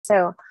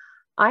So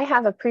I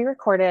have a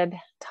pre-recorded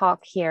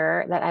talk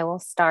here that I will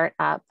start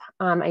up.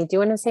 I do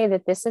want to say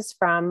that this is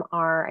from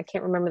I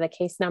can't remember the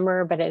case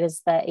number, but it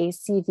is the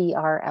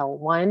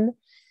ACVRL1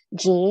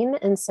 gene.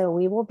 And so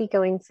we will be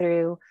going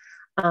through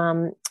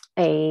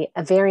a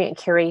variant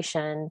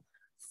curation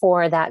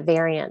for that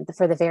variant,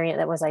 for the variant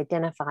that was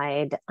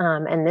identified.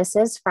 And this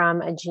is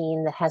from a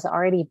gene that has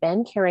already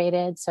been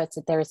curated. So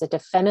there's a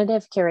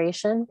definitive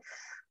curation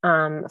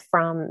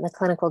from the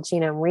clinical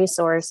genome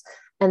resource,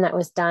 and that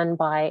was done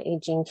by a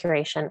gene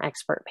curation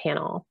expert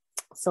panel.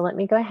 So let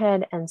me go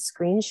ahead and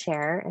screen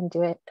share and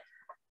do it.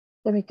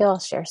 There we go. I'll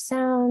share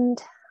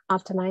sound,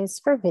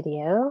 optimize for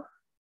video,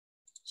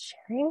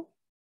 sharing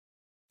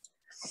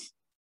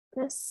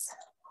this.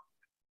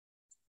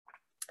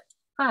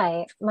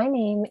 Hi, my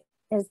name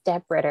is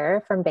Deb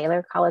Ritter from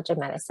Baylor College of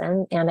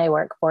Medicine, and I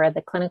work for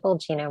the Clinical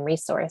Genome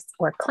Resource,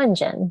 or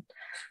ClinGen.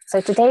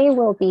 So today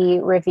we'll be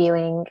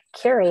reviewing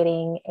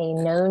curating a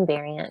known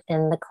variant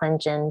in the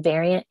ClinGen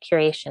Variant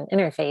Curation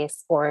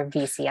Interface, or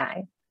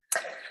VCI.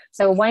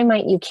 So why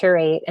might you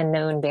curate a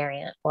known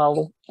variant?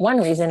 Well,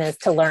 one reason is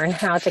to learn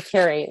how to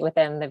curate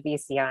within the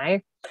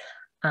VCI.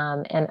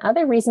 And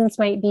other reasons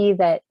might be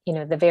that,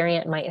 the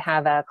variant might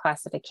have a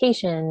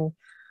classification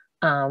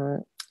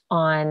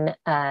on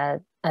a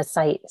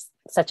site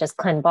such as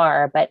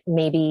ClinVar, but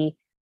maybe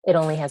it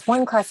only has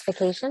one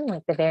classification,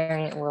 like the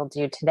variant we'll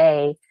do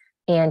today,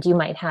 and you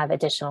might have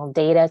additional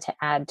data to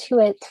add to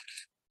it,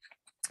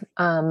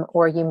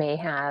 or you may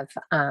have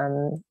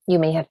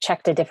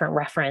checked a different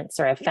reference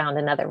or have found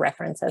another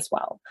reference as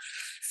well.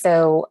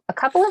 So a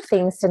couple of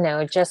things to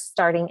know just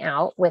starting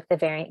out with the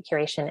variant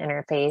curation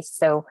interface.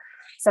 So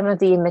some of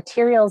the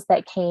materials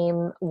that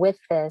came with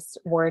this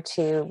were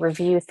to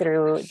review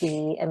through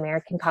the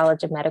American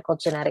College of Medical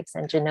Genetics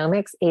and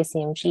Genomics,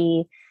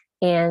 ACMG,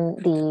 and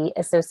the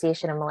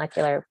Association of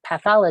Molecular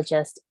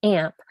Pathologists,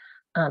 AMP,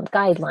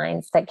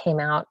 guidelines that came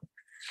out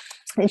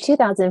in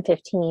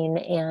 2015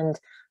 and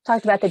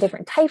talked about the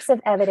different types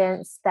of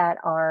evidence that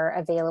are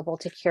available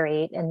to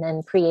curate, and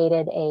then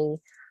created a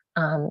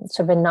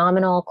sort of a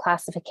nominal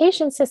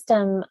classification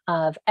system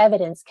of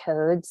evidence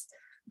codes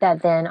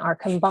that then are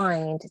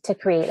combined to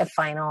create a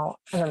final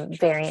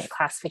variant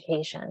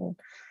classification.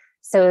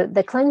 So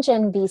the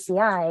ClinGen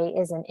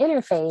VCI is an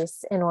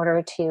interface in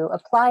order to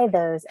apply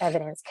those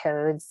evidence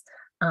codes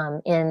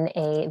in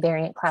a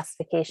variant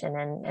classification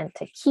and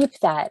to keep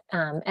that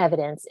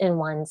evidence in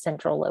one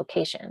central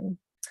location.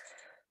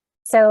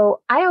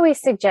 So I always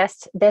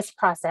suggest this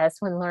process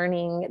when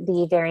learning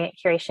the variant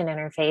curation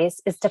interface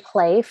is to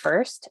play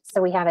first.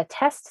 So we have a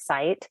test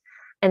site,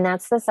 and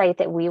that's the site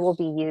that we will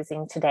be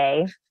using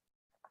today.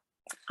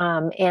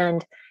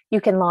 And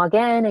you can log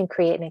in and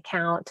create an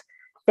account.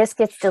 This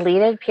gets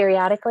deleted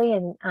periodically,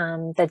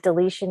 and the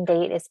deletion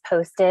date is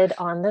posted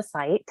on the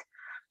site.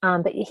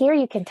 But here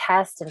you can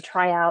test and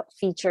try out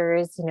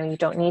features. You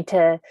don't need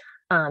to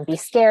be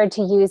scared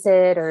to use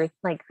it or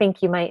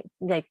think you might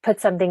put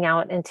something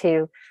out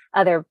into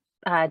other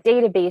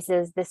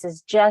databases. This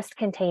is just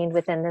contained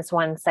within this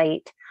one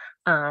site,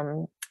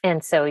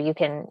 and so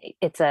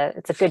it's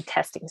a good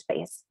testing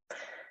space.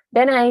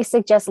 Then I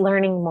suggest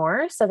learning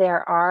more. So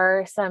there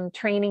are some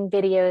training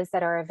videos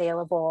that are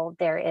available.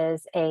 There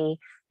is a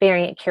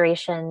variant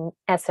curation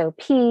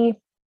SOP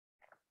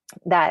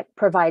that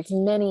provides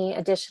many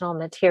additional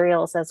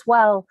materials as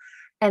well.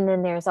 And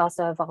then there's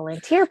also a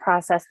volunteer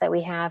process that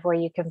we have where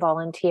you can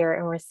volunteer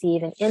and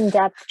receive an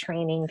in-depth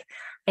training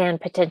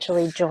and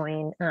potentially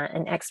join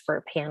an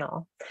expert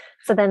panel.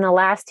 So then the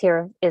last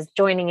here is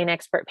joining an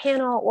expert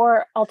panel,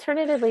 or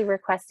alternatively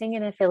requesting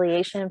an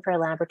affiliation for a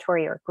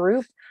laboratory or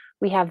group.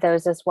 We have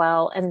those as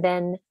well. And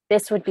then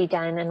this would be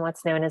done in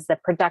what's known as the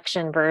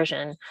production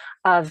version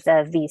of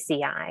the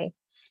VCI.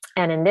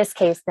 And in this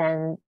case,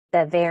 then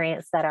the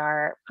variants that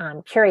are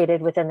curated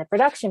within the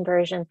production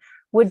version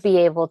would be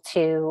able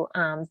to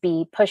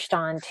be pushed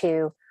on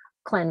to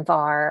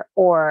ClinVar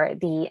or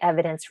the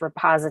evidence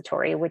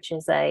repository, which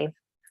is a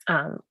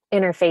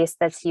interface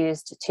that's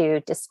used to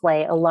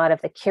display a lot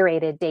of the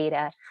curated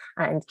data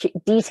and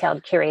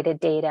detailed curated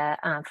data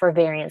for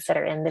variants that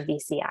are in the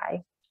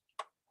VCI.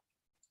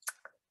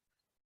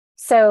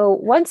 So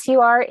once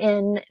you are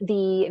in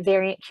the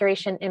variant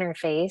curation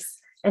interface,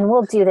 and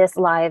we'll do this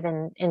live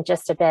in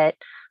just a bit,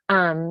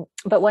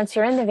 but once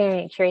you're in the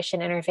variant curation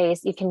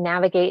interface, you can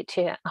navigate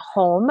to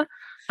home.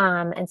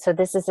 And so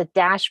this is a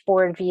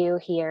dashboard view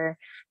here.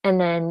 And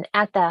then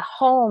at the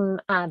home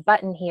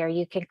button here,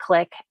 you can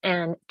click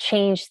and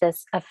change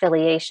this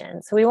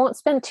affiliation. So we won't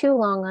spend too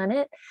long on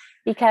it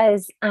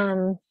because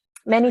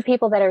many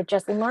people that are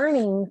just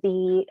learning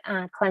the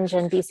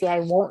ClinGen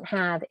VCI won't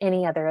have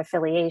any other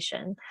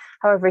affiliation.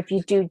 However, if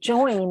you do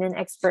join an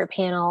expert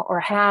panel or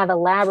have a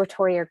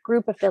laboratory or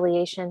group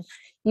affiliation,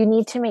 you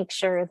need to make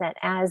sure that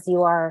as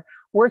you are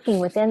working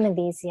within the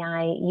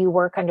VCI, you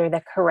work under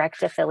the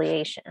correct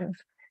affiliation.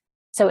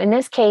 So in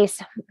this case,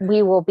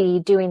 we will be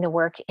doing the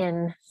work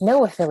in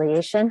no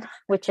affiliation,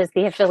 which is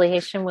the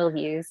affiliation we'll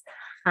use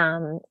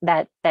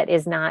that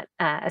is not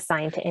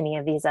assigned to any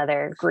of these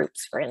other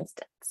groups, for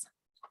instance.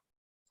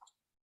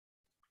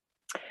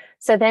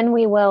 So then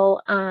we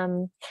will,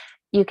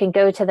 you can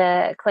go to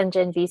the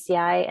ClinGen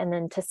VCI, and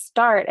then to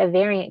start a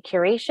variant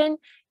curation,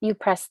 you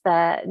press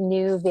the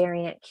new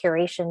variant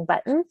curation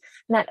button, and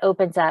that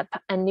opens up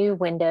a new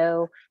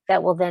window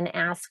that will then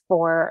ask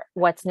for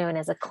what's known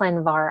as a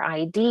ClinVar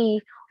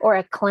ID or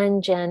a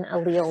ClinGen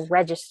allele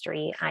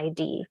registry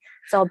ID.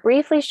 So I'll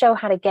briefly show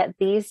how to get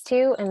these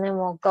two, and then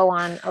we'll go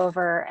on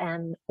over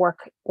and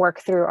work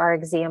through our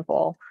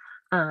example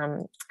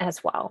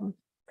as well.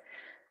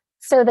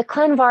 So the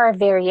ClinVar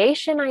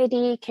variation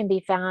ID can be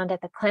found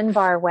at the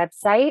ClinVar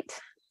website,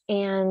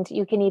 and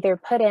you can either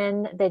put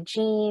in the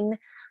gene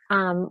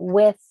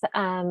with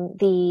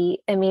the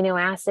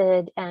amino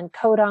acid and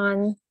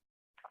codon.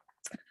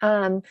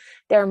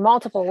 There are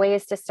multiple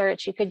ways to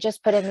search. You could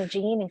just put in the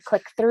gene and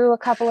click through a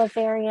couple of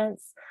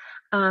variants,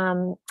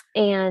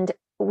 and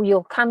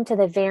you'll come to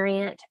the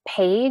variant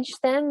page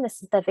then.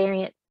 This is the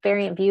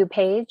variant view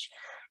page,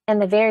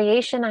 and the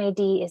variation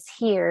ID is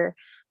here,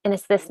 and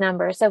it's this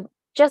number. So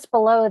just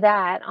below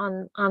that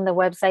on the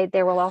website,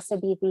 there will also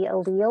be the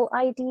allele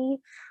ID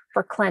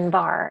for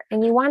ClinVar,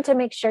 and you want to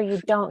make sure you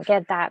don't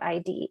get that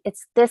ID.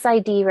 It's this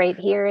ID right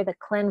here, the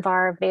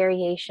ClinVar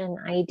variation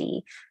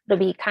ID. It'll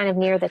be kind of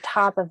near the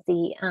top of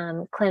the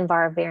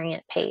ClinVar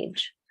variant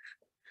page.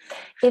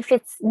 If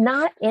it's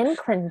not in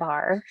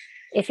ClinVar,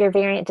 if your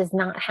variant does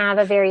not have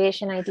a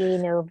variation ID,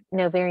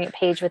 no variant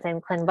page within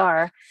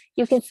ClinVar,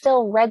 you can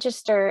still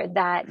register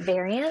that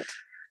variant.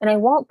 And I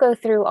won't go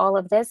through all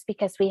of this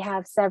because we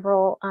have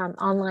several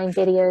online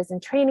videos and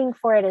training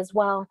for it as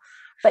well,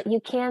 but you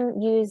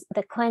can use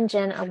the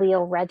ClinGen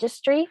allele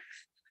registry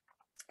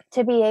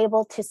to be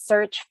able to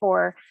search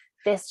for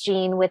this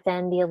gene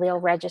within the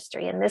allele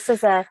registry. And this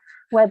is a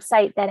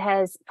website that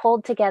has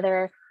pulled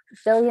together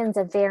billions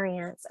of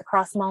variants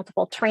across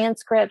multiple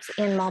transcripts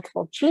and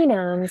multiple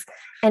genomes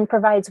and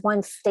provides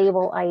one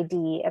stable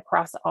ID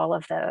across all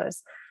of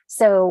those.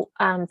 So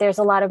there's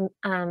a lot of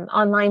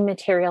online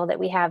material that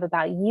we have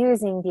about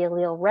using the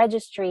allele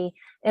registry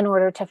in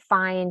order to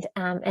find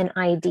an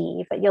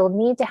ID, but you'll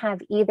need to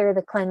have either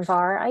the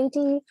ClinVar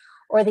ID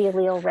or the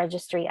allele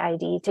registry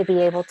ID to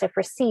be able to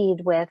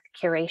proceed with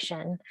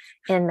curation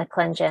in the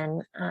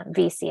ClinGen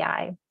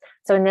VCI.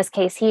 So in this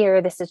case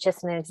here, this is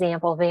just an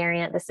example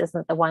variant. This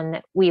isn't the one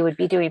that we would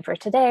be doing for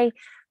today,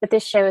 but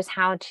this shows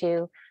how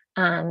to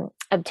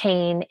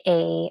obtain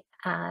a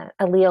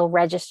allele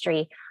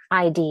registry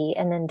ID,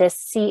 and then this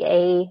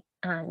CA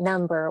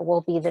number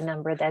will be the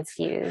number that's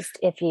used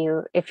if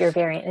your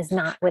variant is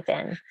not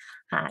within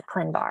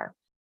ClinVar.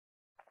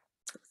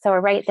 So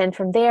right then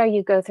from there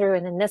you go through,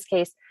 and in this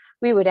case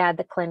we would add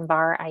the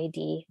ClinVar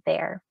ID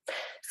there.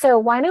 So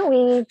why don't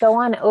we go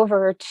on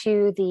over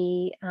to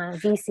the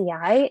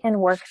VCI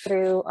and work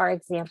through our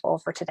example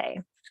for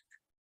today.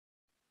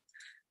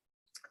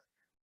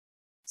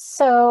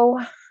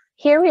 So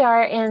here we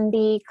are in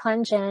the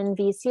ClinGen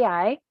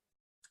VCI,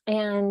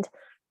 and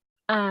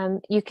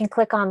you can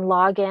click on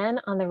Login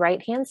on the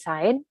right-hand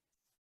side.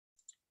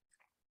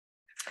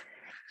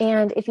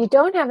 And if you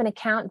don't have an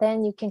account,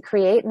 then you can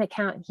create an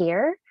account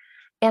here.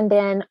 And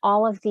then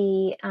all of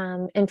the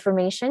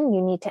information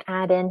you need to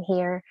add in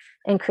here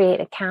and create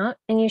an account.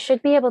 And you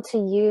should be able to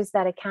use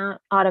that account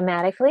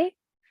automatically.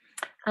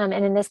 And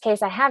in this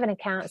case, I have an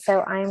account,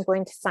 so I'm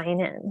going to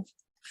sign in.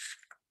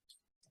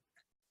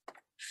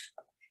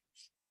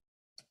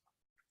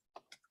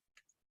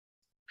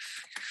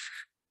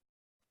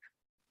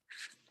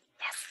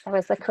 That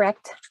was the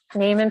correct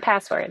name and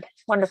password.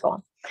 Wonderful.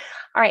 All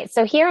right,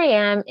 so here I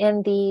am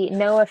in the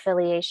no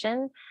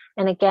affiliation.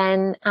 And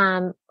again,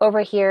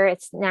 over here,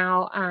 it's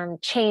now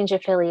change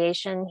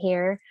affiliation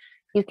here.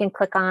 You can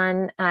click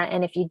on,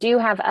 and if you do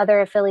have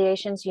other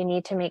affiliations, you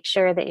need to make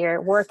sure that you're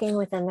working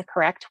within the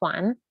correct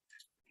one.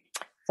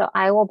 So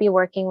I will be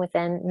working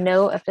within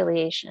no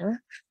affiliation.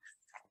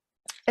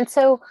 And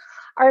so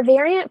our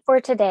variant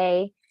for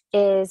today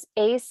is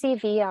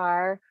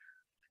ACVR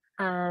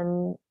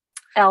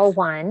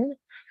L1,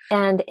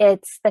 and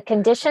it's the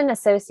condition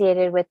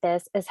associated with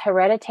this is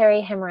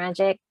hereditary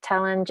hemorrhagic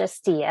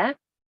telangiectasia,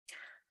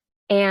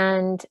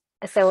 and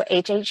so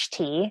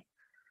HHT.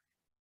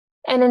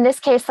 And in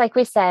this case, like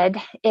we said,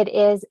 it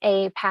is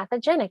a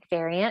pathogenic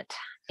variant,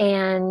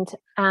 and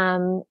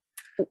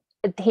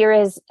here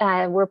is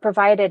we're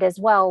provided as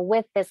well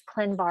with this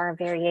ClinVar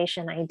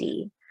variation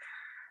ID.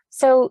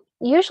 So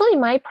usually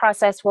my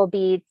process will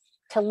be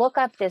to look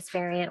up this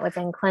variant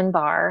within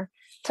ClinVar,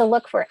 to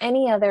look for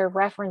any other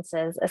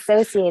references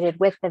associated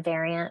with the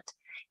variant,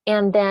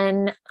 and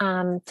then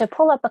to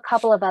pull up a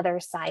couple of other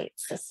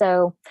sites.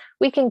 So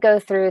we can go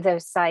through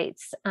those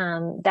sites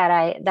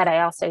that I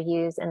also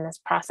use in this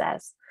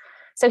process.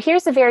 So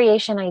here's the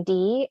variation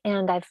ID,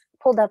 and I've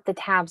pulled up the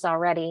tabs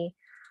already.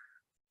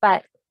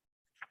 But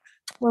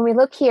when we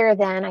look here,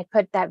 then I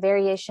put that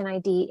variation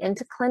ID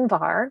into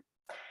ClinVar,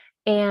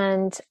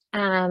 and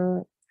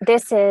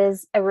this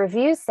is a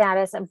review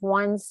status of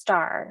 1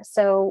 star.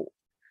 So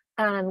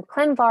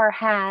ClinVar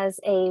has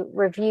a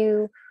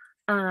review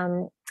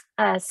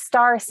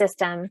star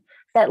system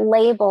that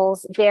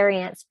labels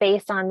variants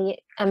based on the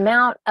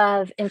amount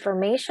of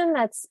information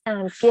that's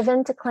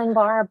given to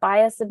ClinVar by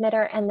a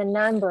submitter and the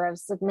number of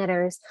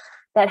submitters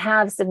that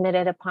have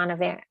submitted upon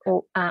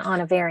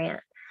on a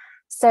variant.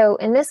 So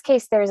in this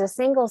case, there's a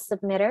single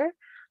submitter,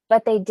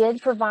 but they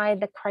did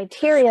provide the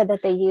criteria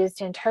that they used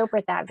to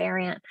interpret that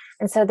variant.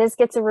 And so this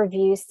gets a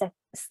review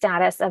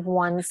status of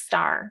 1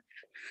 star.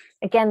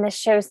 Again, this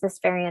shows this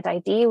variant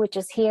ID, which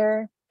is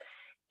here.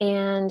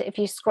 And if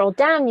you scroll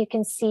down, you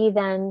can see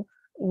then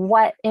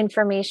what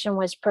information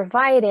was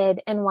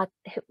provided and what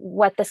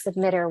the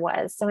submitter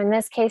was. So in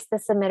this case, the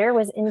submitter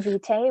was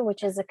Invitae,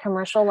 which is a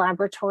commercial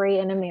laboratory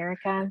in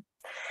America.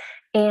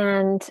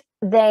 And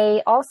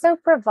they also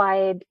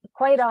provide,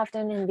 quite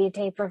often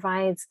Invitae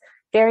provides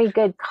very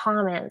good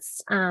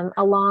comments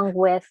along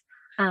with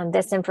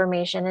this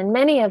information. And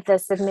many of the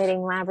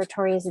submitting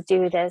laboratories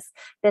do this.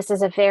 This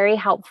is a very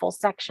helpful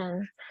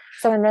section.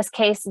 So in this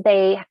case,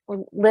 they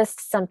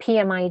list some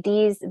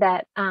PMIDs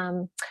that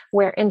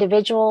where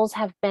individuals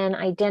have been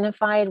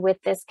identified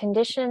with this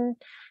condition.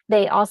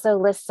 They also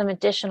list some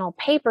additional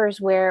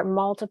papers where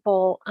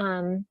multiple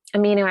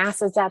amino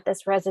acids at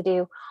this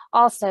residue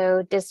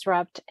also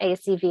disrupt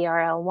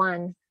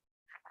ACVRL1.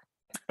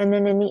 And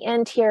then in the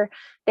end here,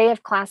 they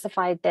have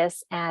classified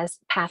this as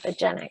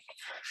pathogenic.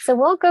 So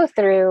we'll go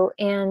through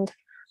and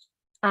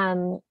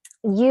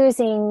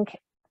using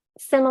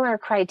similar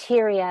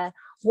criteria,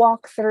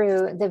 walk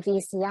through the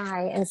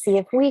VCI and see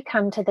if we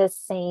come to this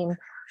same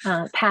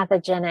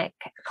pathogenic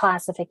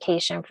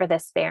classification for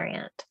this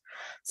variant.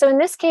 So in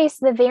this case,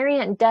 the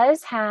variant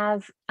does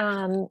have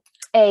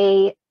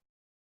a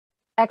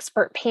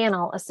expert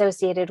panel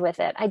associated with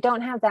it. I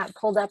don't have that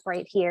pulled up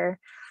right here,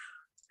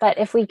 but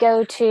if we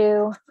go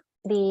to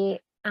the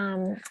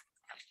ClinGen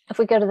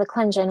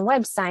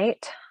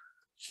website,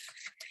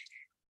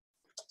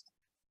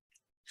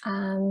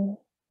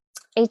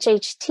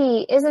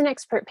 HHT is an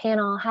expert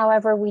panel.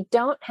 However, we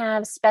don't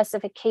have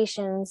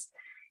specifications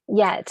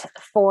yet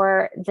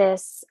for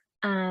this.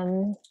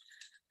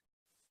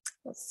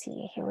 Let's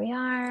see, here we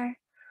are.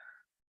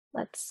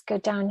 Let's go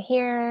down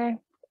here,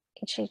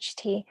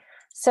 HHT.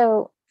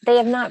 So they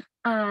have not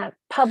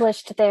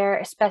published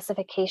their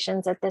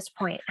specifications at this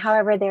point.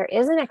 However, there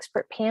is an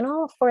expert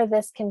panel for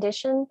this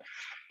condition.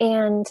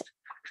 And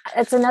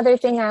it's another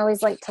thing I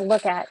always like to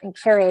look at in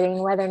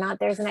curating, whether or not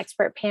there's an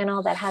expert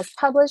panel that has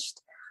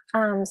published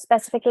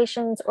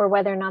specifications or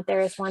whether or not there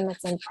is one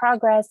that's in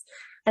progress.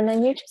 And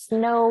then you just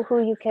know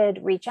who you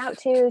could reach out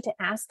to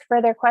ask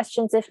further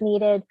questions if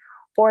needed,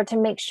 or to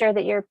make sure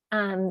that you're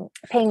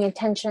paying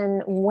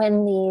attention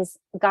when these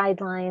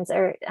guidelines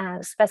or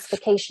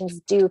specifications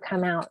do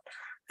come out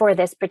for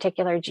this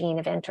particular gene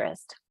of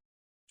interest.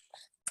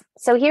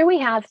 So here we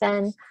have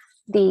then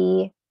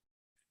the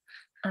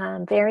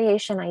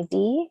variation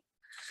ID,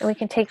 and we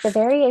can take the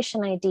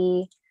variation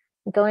ID,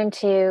 go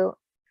into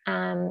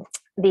the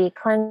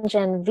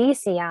ClinGen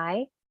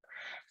VCI,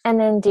 and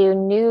then do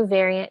new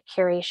variant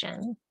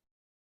curation.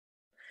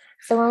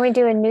 So when we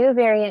do a new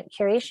variant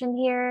curation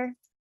here,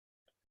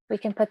 we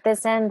can put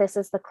this in. This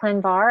is the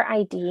ClinVar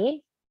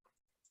ID,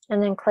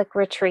 and then click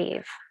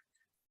retrieve.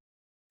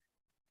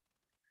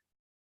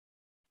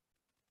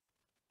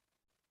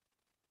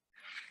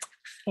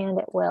 And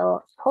it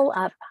will pull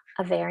up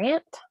a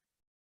variant.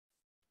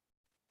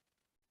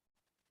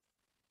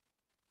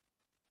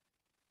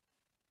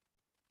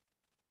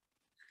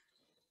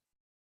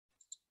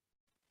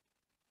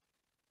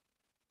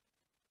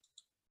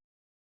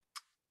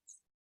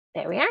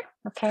 There we are.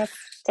 Okay,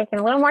 it's taking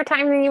a little more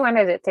time than you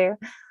wanted it to.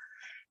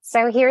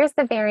 So here is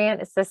the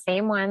variant. It's the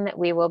same one that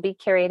we will be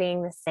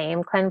curating, the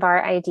same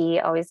ClinVar ID,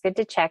 always good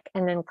to check,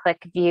 and then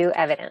click View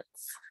Evidence.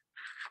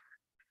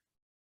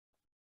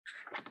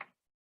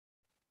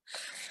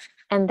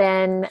 And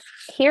then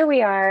here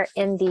we are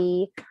in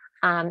the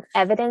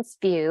evidence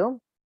view.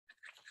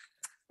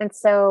 And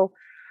so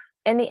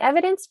in the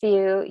evidence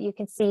view, you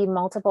can see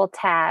multiple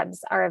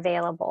tabs are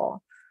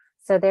available.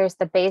 So there's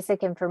the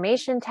basic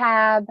information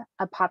tab,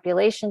 a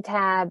population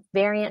tab,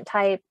 variant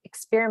type,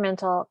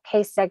 experimental,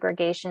 case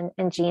segregation,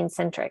 and gene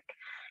centric.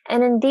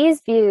 And in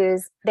these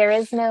views, there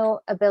is no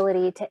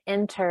ability to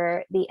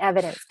enter the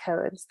evidence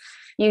codes.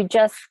 You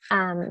just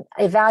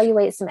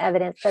evaluate some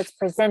evidence that's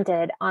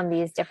presented on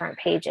these different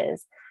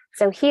pages.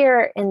 So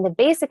here in the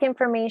basic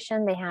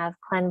information, they have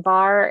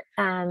ClinVar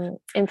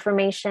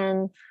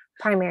information,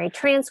 primary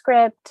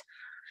transcript,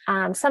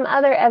 some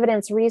other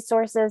evidence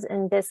resources.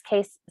 In this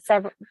case,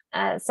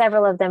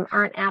 several of them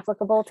aren't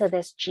applicable to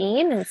this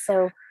gene, and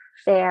so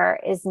there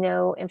is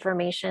no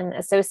information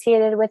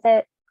associated with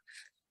it.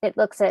 It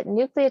looks at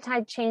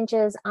nucleotide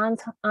changes,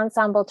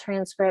 ensemble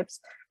transcripts,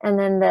 and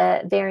then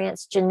the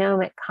variant's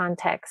genomic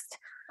context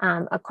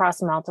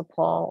across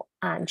multiple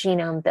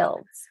genome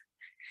builds.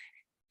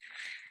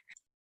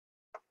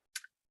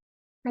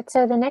 Right,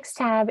 so the next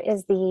tab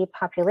is the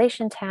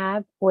population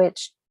tab,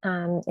 which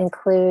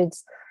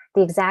includes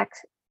the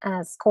exact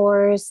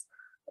scores,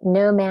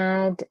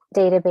 NOMAD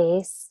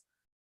database,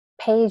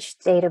 PAGE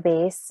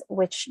database,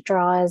 which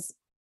draws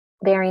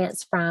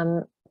variants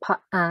from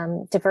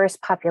diverse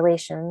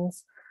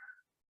populations,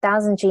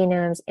 1,000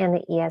 genomes, and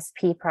the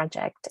ESP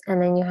project.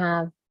 And then you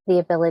have the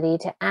ability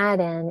to add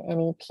in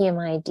any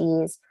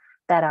PMIDs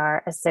that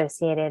are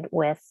associated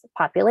with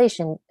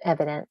population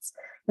evidence.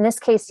 In this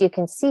case, you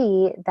can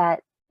see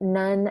that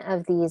none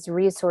of these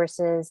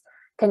resources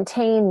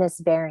contain this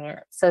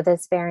variant. So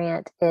this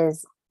variant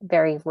is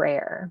very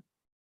rare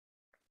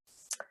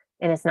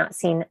and it's not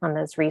seen on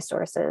those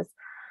resources.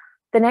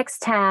 The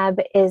next tab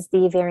is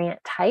the variant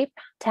type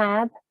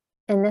tab.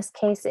 In this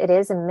case, it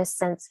is a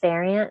missense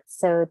variant,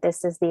 so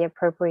this is the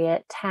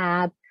appropriate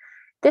tab.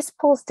 This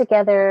pulls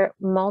together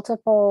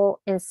multiple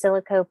in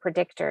silico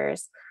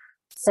predictors.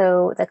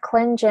 So the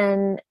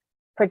ClinGen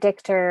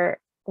predictor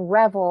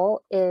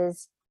Revel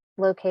is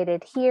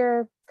located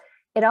here.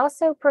 It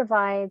also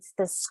provides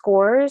the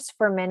scores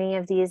for many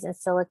of these in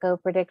silico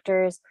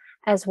predictors,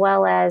 as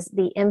well as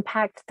the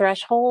impact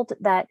threshold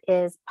that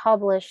is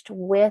published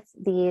with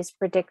these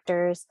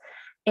predictors,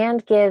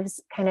 and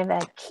gives kind of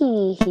a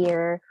key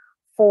here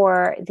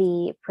for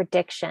the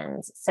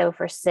predictions. So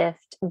for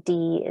SIFT,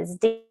 D is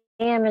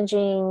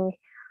damaging,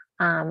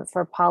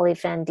 for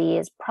polyphen, D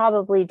is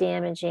probably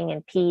damaging,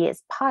 and P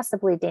is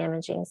possibly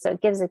damaging. So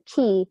it gives a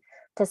key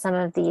to some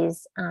of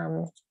these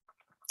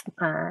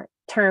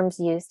terms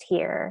used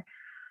here.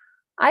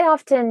 I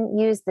often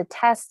use the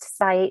test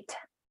site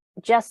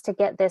just to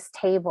get this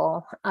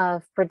table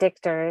of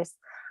predictors.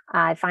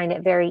 I find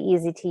it very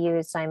easy to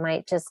use, so I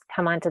might just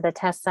come onto the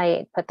test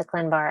site, put the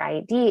ClinVar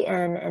ID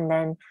in, and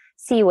then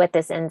see what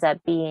this ends up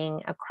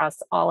being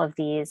across all of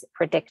these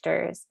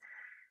predictors.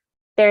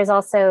 There's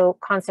also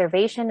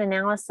conservation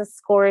analysis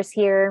scores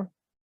here,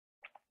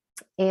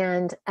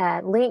 and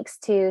links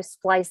to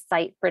splice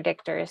site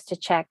predictors to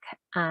check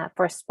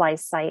for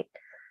splice site.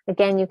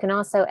 Again, you can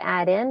also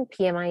add in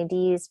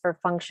PMIDs for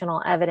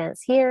functional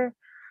evidence here,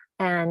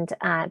 and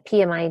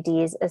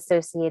PMIDs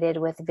associated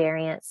with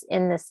variants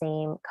in the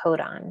same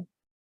codon.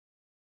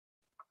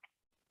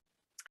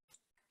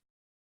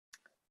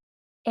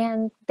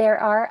 And there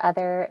are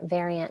other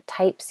variant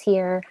types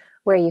here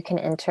where you can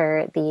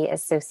enter the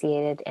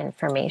associated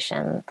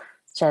information,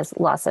 such as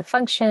loss of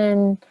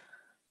function,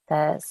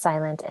 the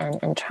silent and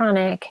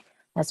intronic,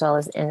 as well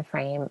as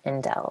in-frame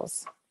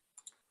indels.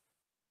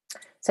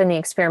 So in the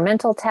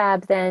experimental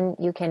tab, then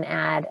you can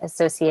add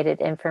associated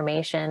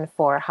information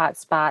for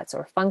hotspots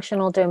or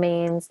functional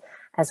domains,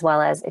 as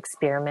well as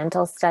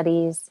experimental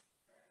studies.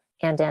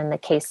 And in the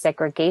case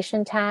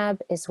segregation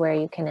tab is where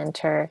you can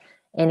enter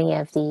any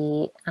of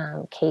the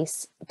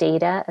case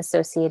data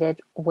associated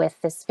with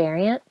this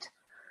variant.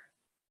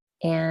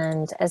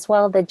 And as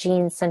well, the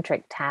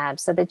gene-centric tab.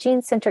 So the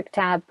gene-centric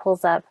tab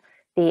pulls up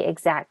the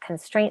exact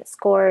constraint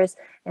scores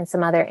and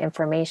some other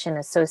information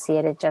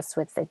associated just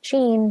with the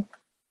gene.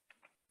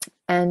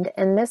 And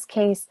in this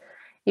case,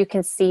 you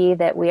can see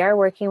that we are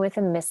working with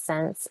a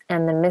missense,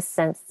 and the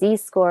missense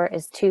z-score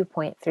is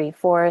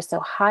 2.34. So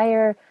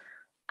higher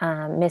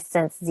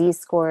missense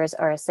z-scores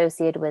are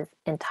associated with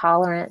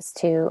intolerance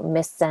to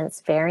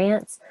missense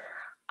variants.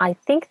 I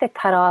think the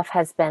cutoff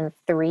has been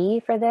 3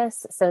 for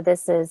this, so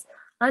this is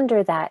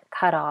under that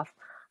cutoff.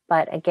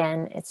 But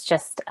again, it's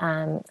just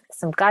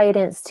some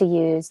guidance to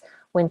use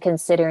when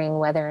considering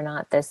whether or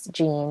not this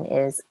gene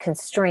is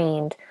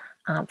constrained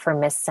for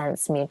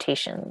missense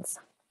mutations.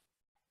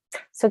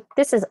 So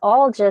this is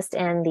all just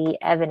in the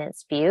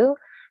evidence view.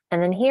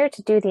 And then here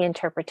to do the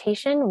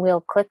interpretation,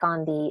 we'll click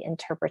on the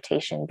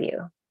interpretation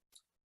view.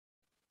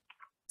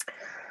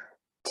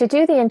 To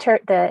do the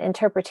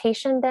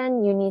interpretation,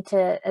 then you need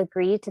to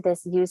agree to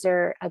this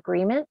user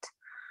agreement.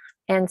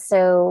 And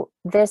so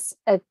this,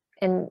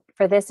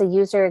 for this, a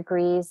user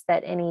agrees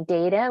that any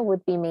data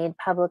would be made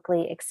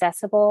publicly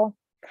accessible,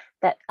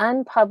 that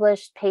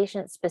unpublished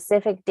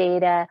patient-specific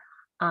data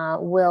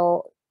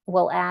will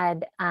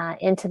add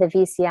into the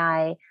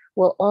VCI,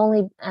 will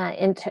only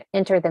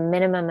enter the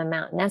minimum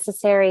amount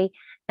necessary,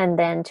 and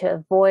then to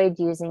avoid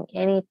using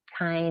any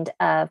kind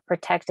of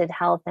protected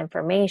health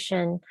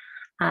information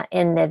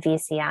in the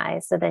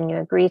VCI. So then you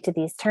agree to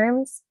these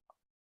terms,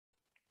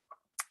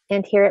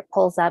 and here it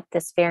pulls up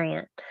this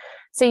variant.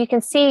 So you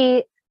can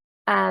see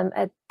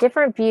a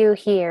different view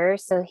here.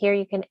 So here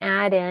you can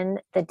add in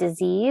the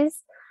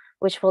disease,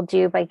 which we'll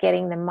do by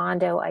getting the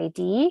Mondo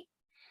ID.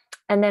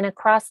 And then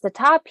across the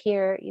top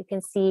here, you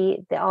can see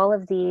all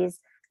of these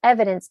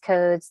evidence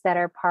codes that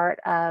are part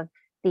of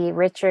the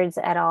Richards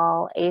et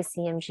al.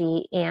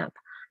 ACMG AMP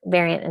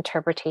variant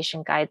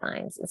interpretation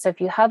guidelines. And so if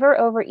you hover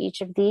over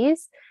each of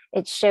these,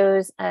 it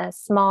shows a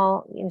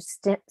small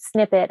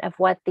snippet of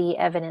what the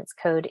evidence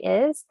code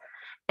is.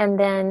 And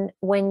then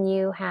when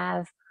you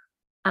have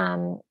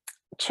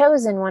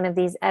chosen one of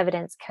these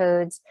evidence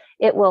codes,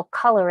 it will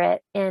color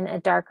it in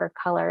a darker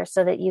color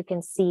so that you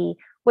can see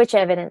which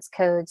evidence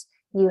codes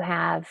you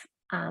have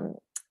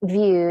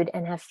viewed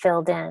and have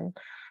filled in.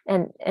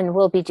 And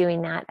we'll be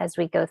doing that as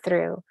we go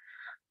through.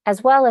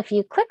 As well, if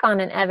you click on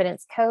an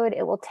evidence code,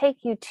 it will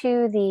take you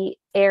to the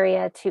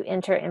area to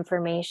enter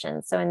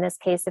information. So in this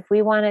case, if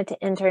we wanted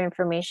to enter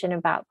information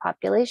about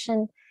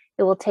population,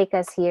 it will take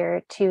us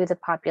here to the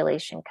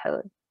population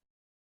code.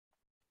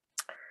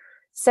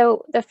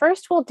 So the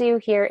first we'll do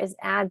here is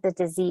add the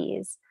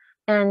disease.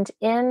 And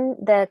in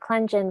the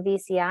ClenGen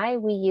VCI,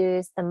 we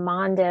use the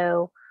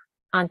Mondo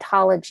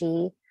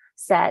ontology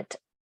set.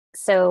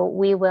 So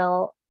we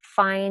will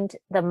find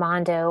the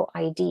Mondo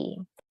ID.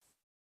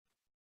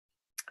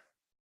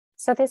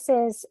 So this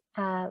is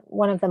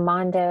one of the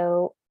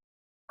Mondo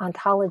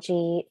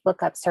ontology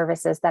lookup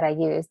services that I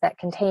use that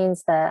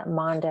contains the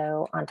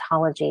Mondo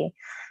ontology.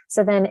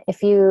 So then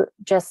if you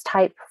just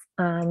type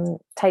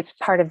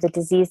part of the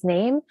disease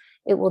name,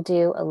 it will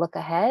do a look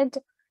ahead.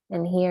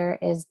 And here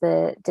is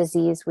the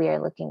disease we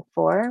are looking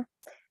for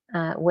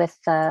with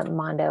the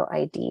Mondo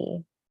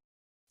ID.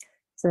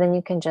 So then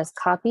you can just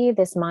copy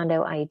this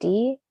Mondo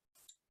ID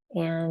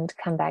and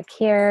come back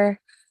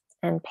here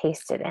and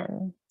paste it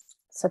in.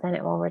 So then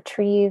it will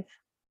retrieve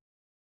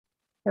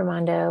your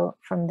Mondo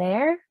from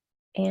there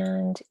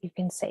and you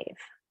can save.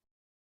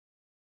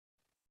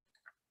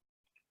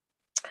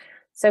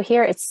 So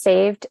here it's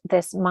saved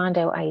this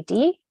Mondo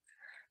ID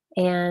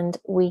and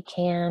we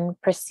can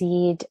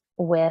proceed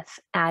with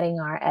adding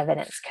our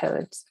evidence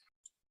codes.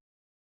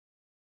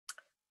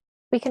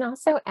 We can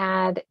also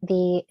add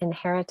the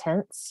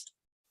inheritance.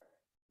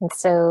 And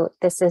so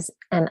this is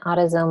an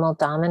autosomal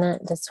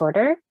dominant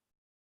disorder.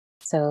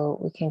 So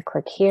we can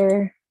click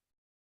here.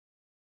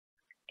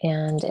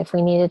 And if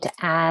we needed to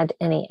add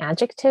any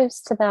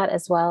adjectives to that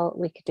as well,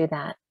 we could do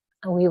that.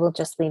 We will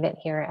just leave it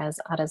here as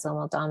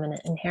autosomal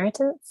dominant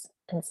inheritance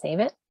and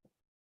save it.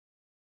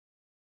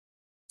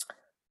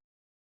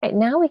 Right,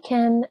 now we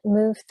can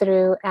move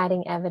through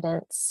adding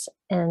evidence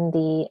in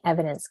the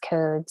evidence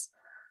codes.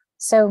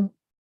 So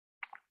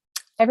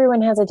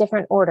everyone has a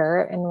different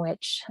order in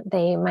which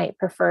they might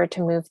prefer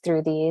to move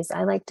through these.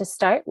 I like to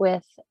start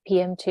with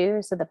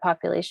PM2, so the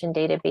population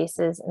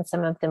databases and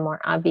some of the more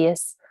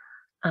obvious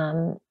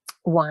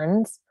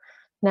ones.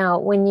 Now,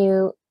 when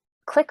you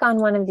click on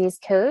one of these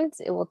codes,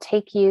 it will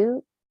take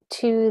you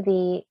to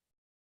the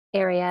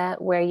area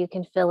where you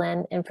can fill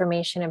in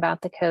information about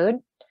the code.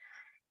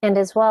 And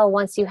as well,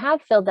 once you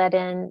have filled that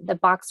in, the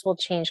box will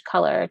change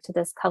color to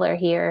this color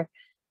here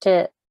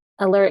to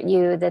alert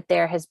you that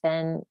there has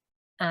been,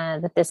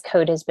 that this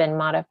code has been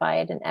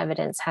modified and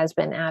evidence has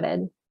been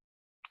added.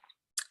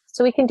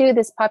 So we can do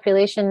this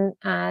population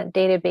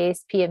database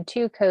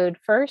PM2 code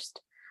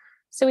first.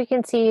 So we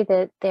can see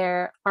that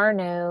there are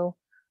no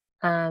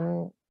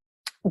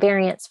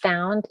variants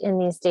found in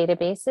these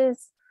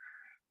databases.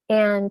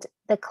 And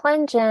the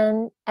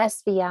ClenGen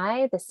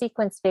SVI, the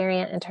Sequence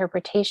Variant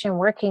Interpretation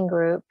Working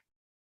Group,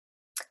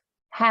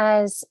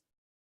 has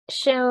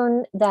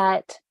shown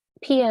that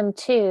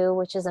PM2,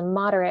 which is a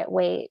moderate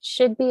weight,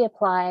 should be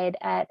applied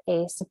at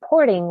a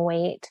supporting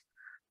weight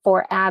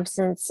for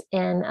absence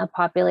in a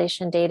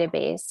population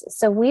database.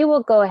 So we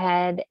will go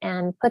ahead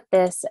and put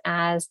this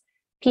as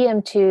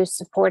PM2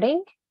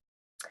 supporting.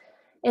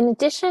 In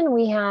addition,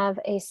 we have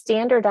a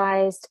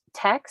standardized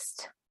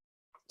text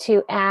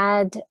to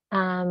add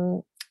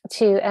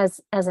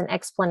as an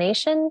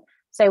explanation.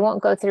 So I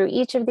won't go through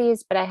each of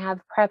these, but I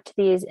have prepped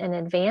these in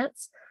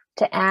advance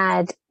to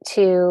add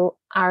to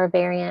our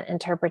variant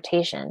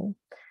interpretation.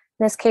 In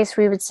this case,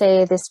 we would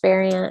say this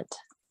variant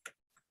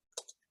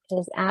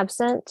is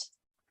absent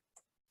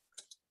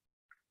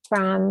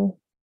from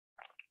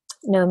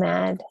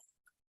Nomad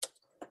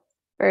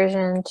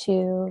version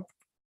 2,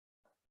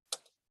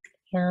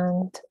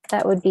 and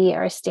that would be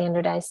our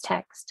standardized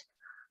text.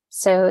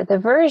 So the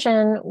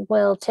version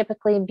will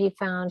typically be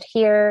found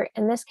here.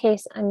 In this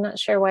case, I'm not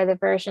sure why the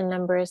version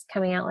number is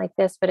coming out like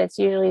this, but it's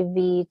usually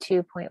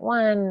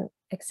v2.1,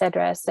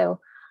 etc. So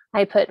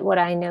I put what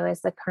I know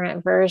is the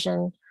current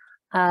version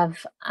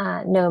of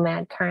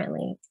Nomad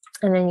currently,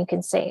 and then you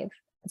can save.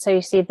 So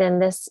you see then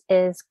this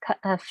is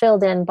a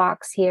filled in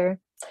box here,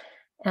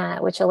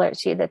 which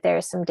alerts you that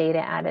there's some data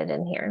added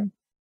in here.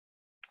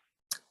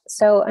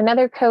 So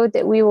another code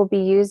that we will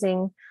be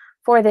using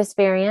for this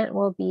variant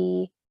will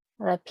be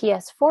the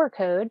PS4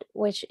 code,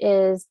 which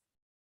is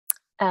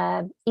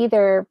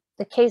either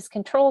the case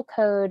control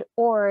code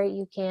or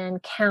you can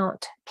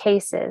count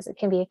cases. It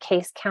can be a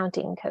case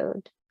counting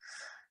code.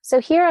 So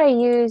here I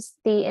use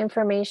the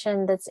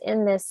information that's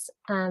in this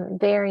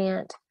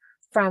variant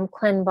from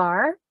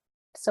ClinVar.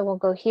 So we'll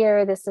go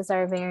here. This is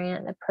our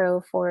variant, the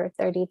Pro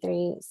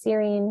 433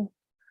 serine.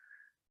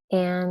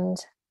 And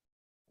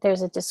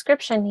there's a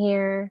description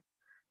here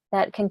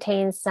that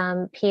contains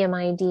some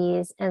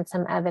PMIDs and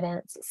some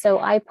evidence. So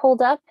I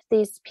pulled up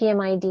these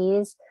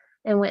PMIDs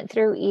and went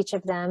through each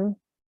of them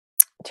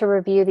to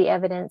review the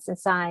evidence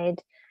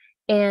inside.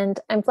 And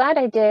I'm glad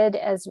I did,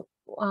 as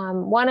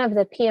one of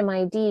the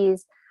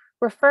PMIDs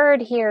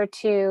referred here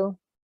to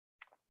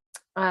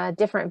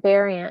different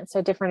variants,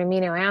 so different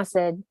amino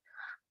acid,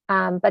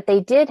 but they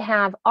did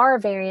have our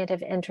variant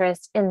of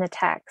interest in the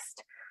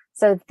text.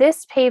 So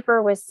this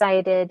paper was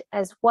cited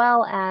as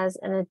well as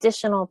an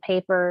additional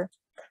paper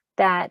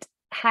that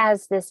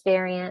has this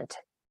variant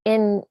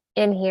in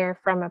here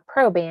from a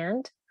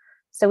proband.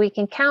 So we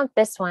can count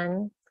this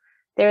one.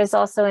 There is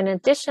also an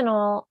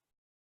additional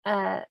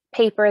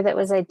paper that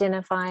was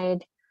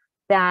identified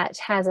that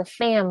has a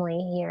family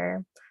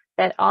here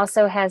that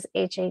also has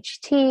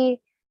HHT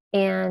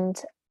and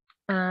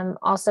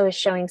also is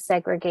showing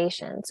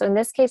segregation. So in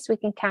this case, we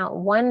can count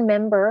one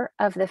member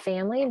of the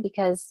family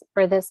because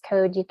for this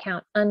code, you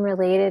count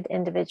unrelated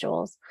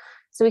individuals.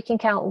 So we can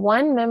count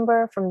one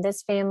member from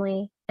this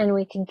family, and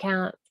we can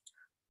count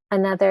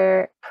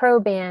another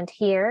proband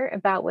here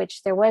about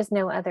which there was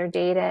no other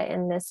data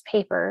in this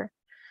paper.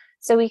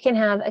 So we can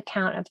have a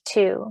count of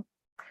 2.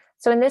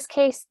 So in this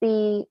case,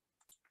 the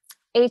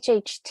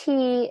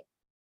HHT,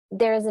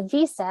 there is a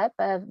VSEP,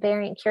 a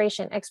variant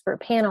curation expert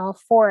panel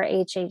for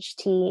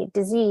HHT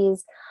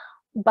disease,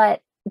 but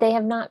they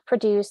have not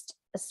produced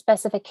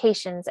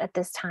specifications at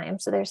this time.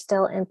 So they're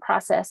still in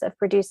process of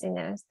producing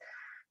those.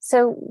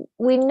 So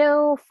we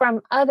know from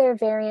other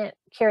variant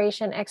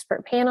curation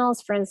expert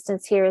panels, for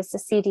instance, here is the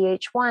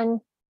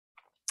CDH1,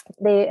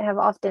 they have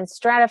often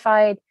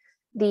stratified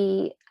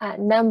the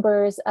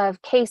numbers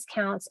of case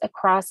counts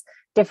across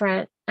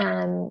different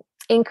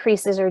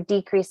increases or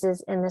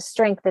decreases in the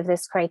strength of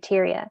this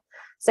criteria.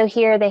 So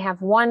here they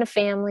have one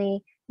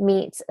family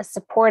meets a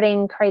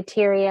supporting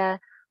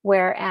criteria,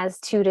 whereas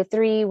 2 to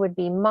 3 would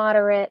be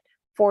moderate,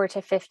 4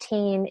 to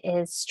 15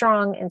 is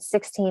strong, and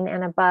 16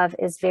 and above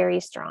is very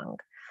strong.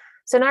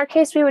 So in our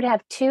case, we would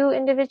have 2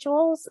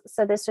 individuals.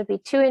 So this would be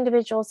 2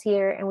 individuals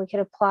here, and we could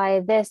apply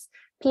this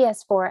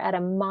PS4 at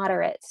a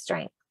moderate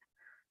strength.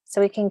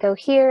 So we can go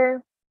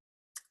here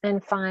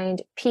and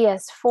find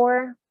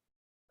PS4,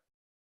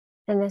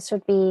 and this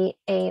would be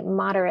a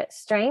moderate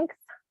strength.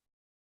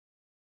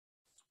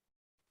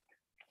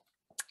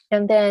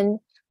 And then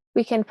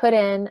we can put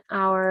in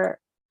our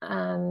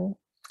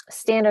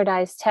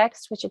standardized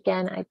text, which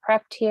again, I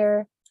prepped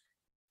here.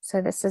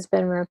 So this has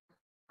been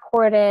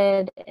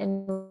reported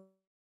in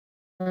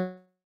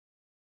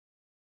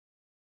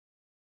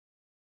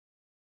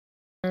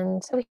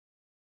and so we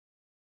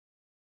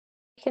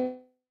can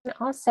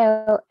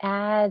also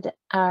add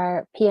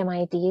our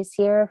PMIDs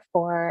here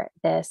for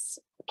this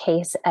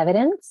case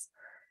evidence.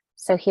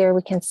 So here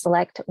we can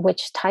select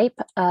which type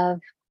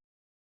of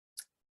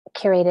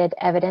curated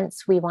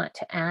evidence we want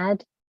to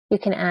add. You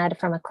can add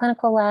from a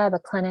clinical lab, a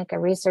clinic, a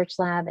research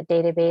lab, a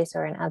database,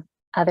 or an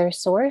other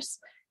source.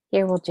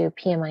 Here we'll do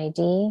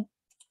PMID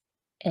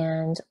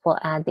and we'll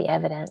add the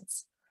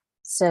evidence.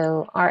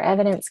 So our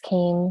evidence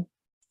came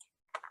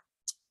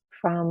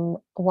from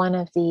one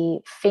of the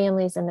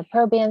families in the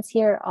probands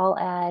here. I'll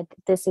add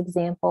this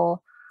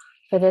example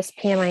for this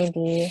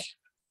PMID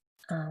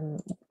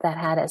that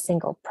had a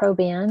single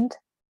proband.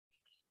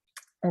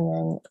 And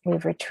then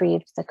we've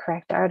retrieved the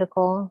correct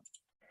article.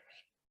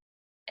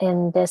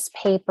 In this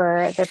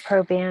paper, the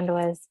proband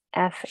was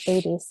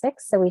F86,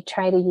 so we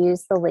try to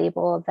use the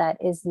label that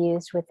is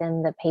used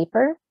within the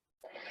paper.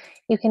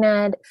 You can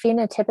add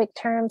phenotypic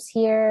terms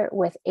here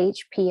with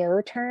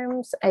HPO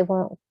terms. I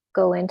won't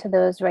go into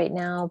those right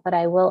now, but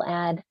I will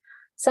add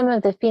some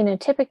of the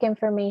phenotypic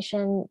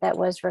information that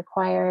was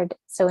required.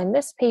 So in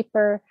this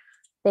paper,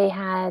 they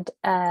had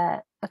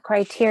a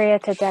criteria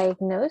to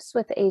diagnose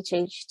with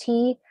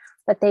HHT,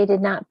 but they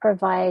did not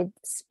provide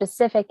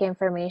specific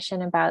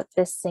information about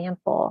this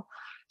sample.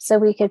 So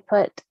we could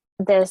put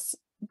this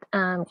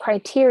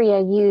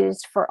criteria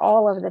used for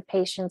all of the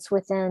patients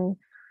within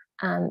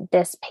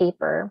this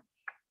paper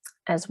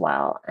as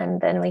well. And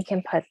then we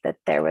can put that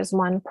there was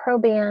one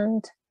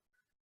proband,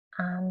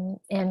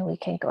 and we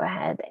can go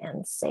ahead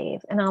and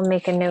save. And I'll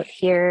make a note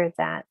here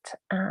that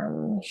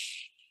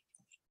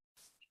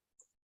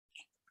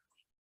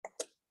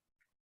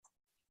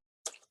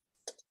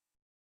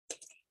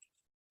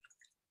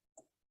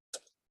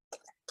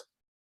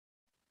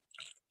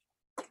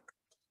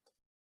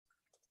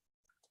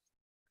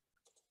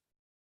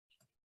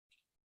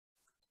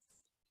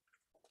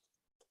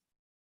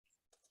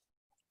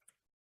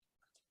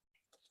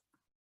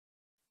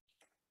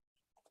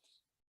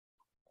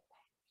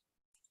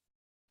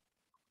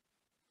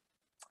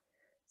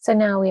so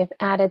now we have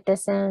added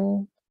this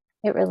in.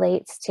 It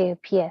relates to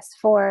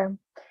PS4,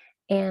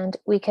 and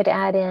we could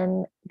add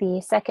in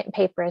the second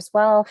paper as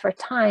well. For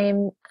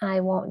time, I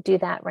won't do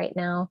that right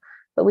now,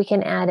 but we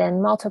can add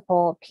in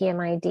multiple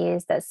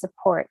PMIDs that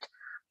support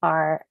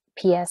our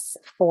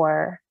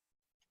PS4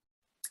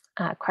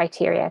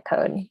 criteria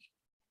code.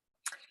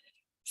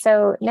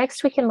 So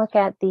next we can look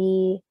at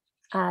the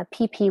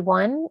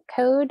PP1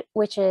 code,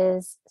 which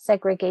is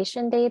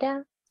segregation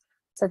data.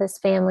 So this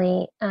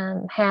family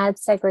had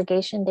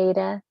segregation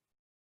data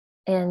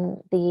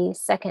in the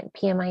second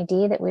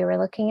PMID that we were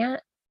looking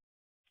at.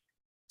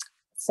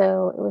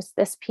 So it was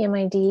this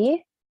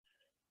PMID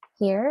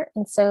here.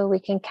 And so we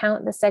can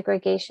count the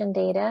segregation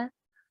data.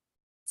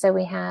 So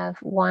we have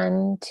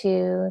 1,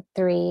 2,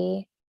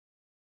 3,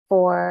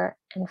 4,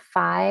 and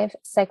 5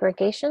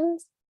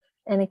 segregations.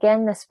 And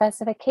again, the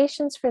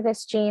specifications for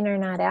this gene are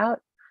not out,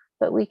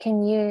 but we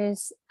can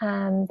use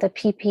the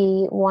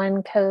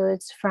PP1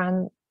 codes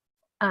from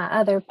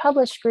other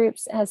published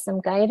groups as some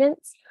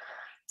guidance.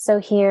 So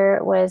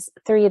here was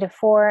 3 to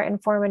 4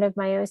 informative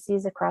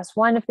meioses across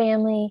one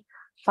family,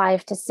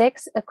 5 to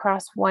 6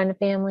 across one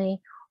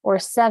family, or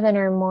 7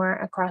 or more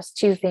across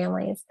 2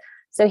 families.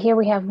 So here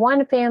we have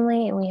one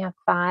family and we have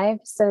 5.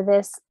 So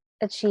this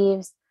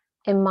achieves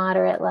a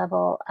moderate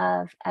level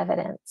of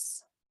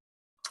evidence.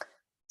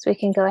 So we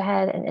can go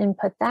ahead and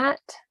input that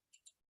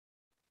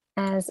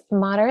as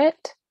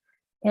moderate.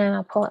 And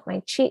I'll pull up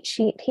my cheat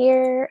sheet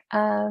here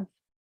of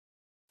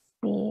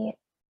the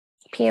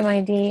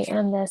PMID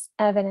and this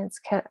evidence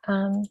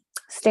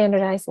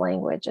standardized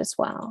language as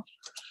well.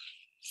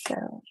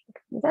 So we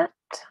can do that.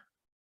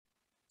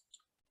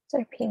 It's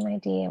our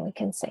PMID and we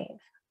can save.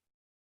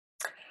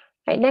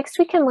 All right, next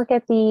we can look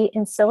at the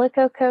in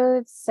silico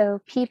codes,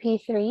 so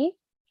PP3.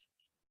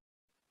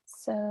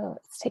 So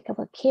let's take a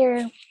look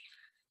here.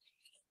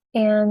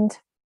 And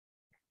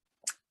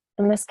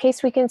in this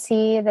case, we can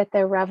see that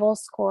the Revel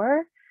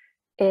score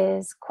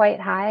is quite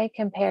high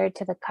compared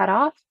to the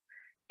cutoff,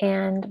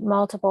 and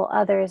multiple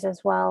others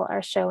as well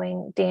are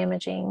showing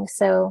damaging.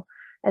 So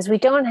as we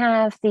don't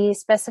have the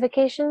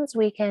specifications,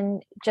 we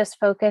can just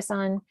focus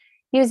on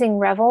using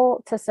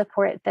Revel to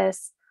support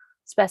this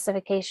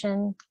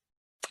specification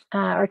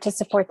or to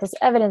support this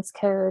evidence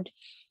code.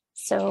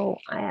 So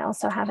I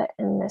also have it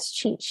in this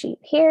cheat sheet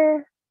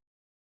here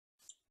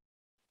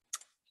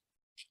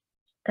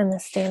and the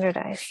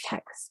standardized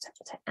text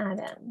to add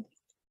in.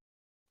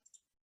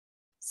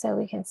 So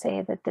we can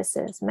say that this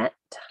is met.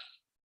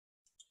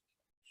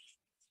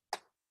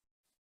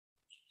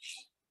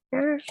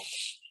 Here.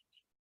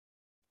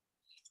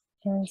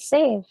 And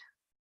save.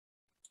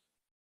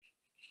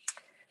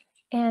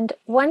 And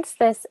once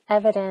this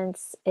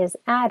evidence is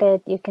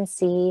added, you can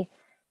see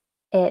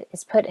it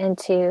is put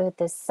into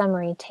this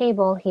summary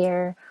table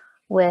here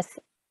with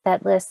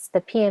that lists the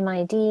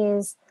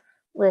PMIDs,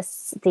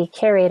 lists the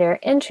curator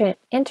entering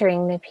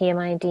the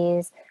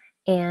PMIDs,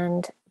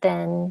 and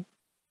then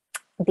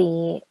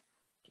the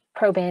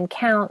proband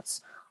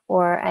counts,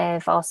 or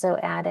I've also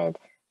added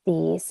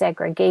the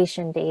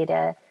segregation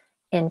data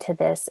into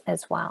this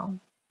as well.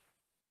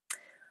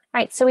 All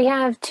right, so we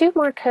have 2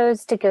 more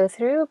codes to go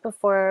through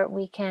before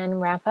we can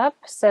wrap up.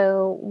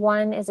 So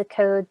one is a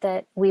code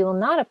that we will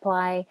not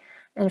apply,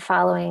 and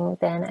following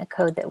then a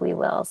code that we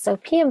will. So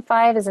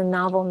PM5 is a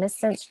novel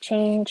missense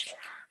change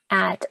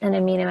at an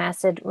amino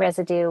acid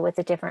residue with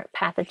a different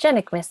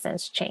pathogenic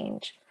missense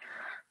change.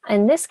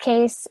 In this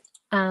case,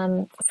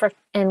 in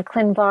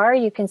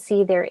ClinVar, you can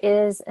see there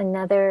is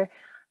another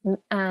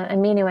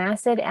amino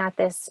acid at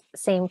this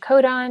same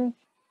codon.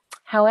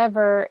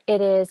 However,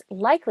 it is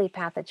likely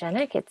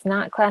pathogenic. It's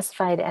not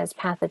classified as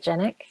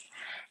pathogenic.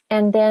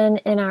 And then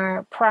in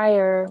our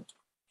prior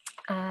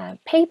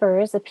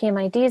papers, the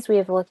PMIDs we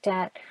have looked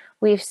at,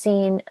 we've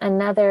seen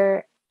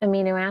another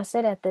amino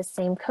acid at this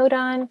same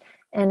codon,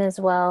 and as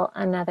well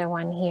another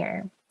one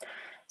here.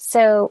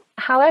 So,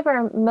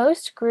 however,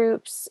 most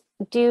groups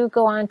do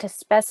go on to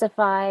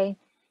specify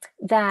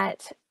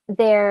that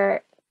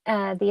the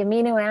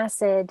amino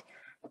acid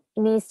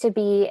needs to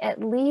be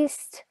at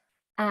least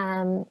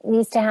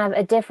needs to have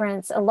a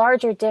difference, a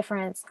larger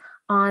difference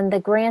on the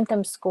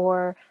Grantham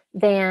score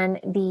than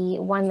the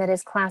one that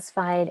is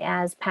classified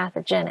as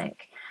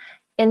pathogenic.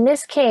 In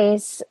this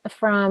case,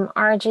 from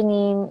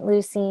arginine,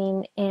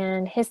 leucine,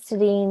 and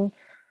histidine,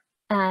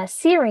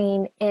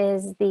 serine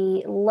is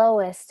the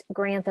lowest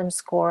Grantham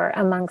score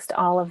amongst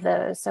all of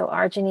those. So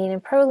arginine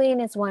and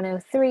proline is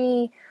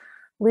 103,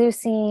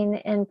 leucine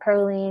and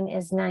proline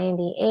is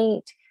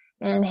 98,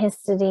 and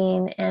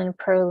histidine and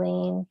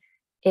proline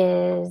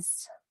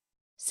is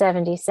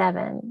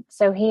 77.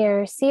 So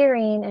here,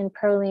 serine and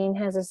proline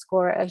has a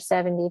score of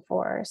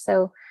 74.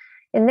 So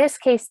in this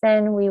case,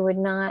 then we would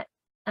not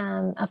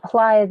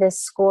apply this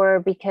score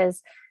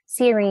because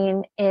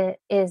serine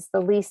is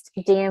the least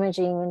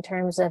damaging in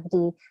terms of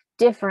the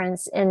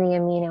difference in the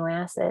amino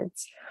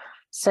acids.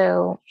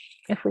 So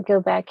if we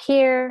go back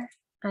here,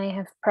 I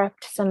have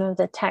prepped some of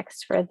the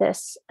text for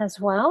this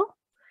as well.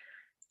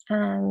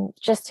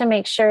 Just to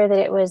make sure that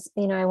it was,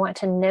 I want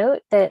to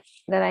note that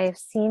I've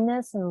seen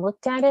this and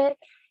looked at it,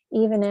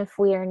 even if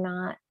we are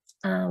not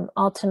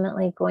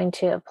ultimately going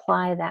to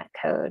apply that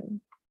code.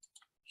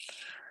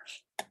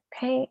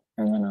 Okay,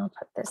 and then I'll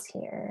put this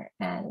here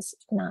as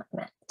not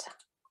met.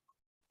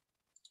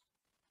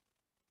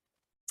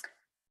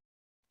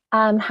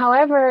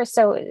 However,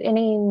 so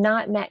any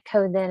not met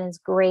code then is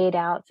grayed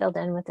out, filled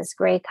in with this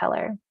gray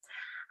color.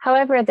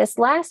 However, this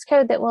last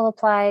code that will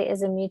apply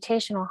is a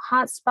mutational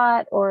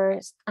hotspot or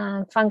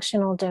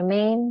functional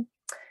domain.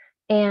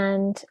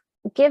 And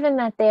given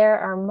that there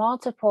are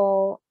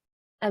multiple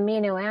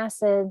amino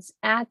acids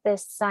at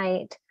this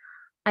site,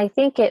 I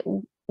think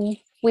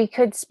we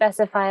could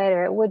specify it,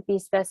 or it would be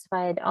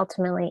specified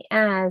ultimately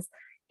as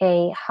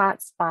a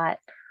hotspot.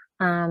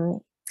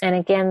 And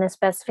again, the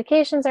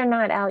specifications are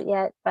not out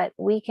yet, but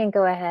we can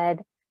go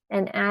ahead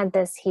and add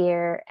this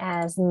here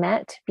as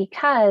met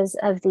because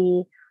of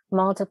the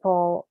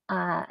multiple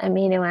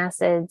amino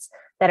acids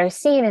that are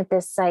seen at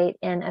this site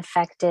in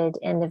affected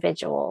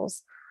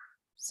individuals.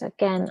 So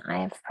again, I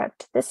have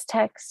prepped this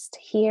text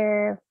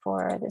here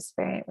for this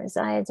variant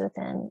resides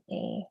within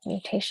a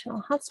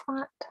mutational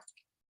hotspot.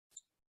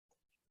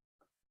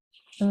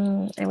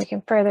 And we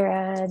can further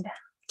add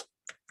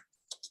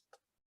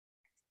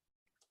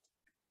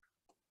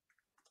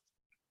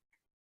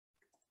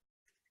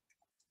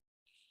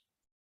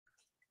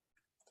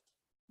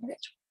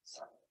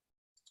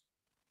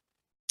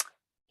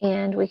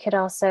And we could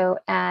also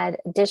add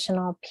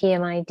additional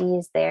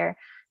PMIDs there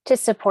to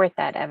support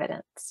that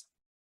evidence.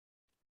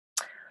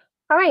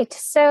 All right,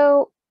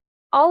 so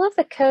all of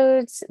the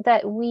codes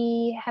that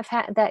we have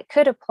had that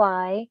could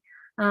apply,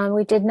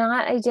 we did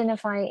not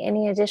identify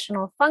any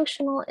additional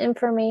functional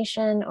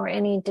information or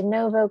any de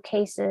novo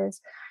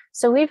cases.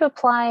 So we've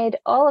applied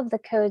all of the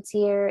codes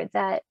here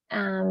that,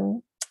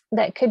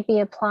 that could be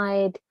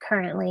applied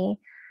currently.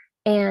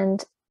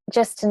 And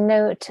just to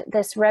note,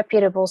 this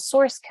reputable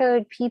source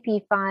code,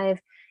 PP5,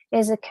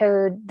 is a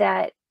code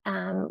that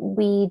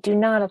we do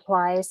not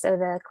apply. So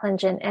the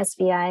ClinGen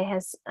SVI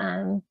has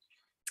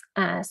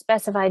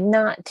specified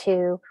not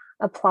to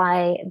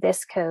apply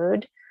this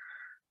code.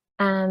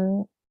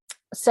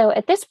 So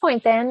at this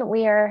point then,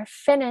 we are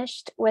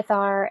finished with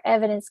our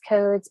evidence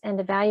codes and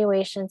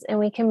evaluations, and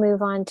we can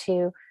move on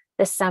to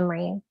the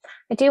summary.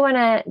 I do want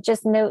to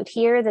just note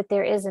here that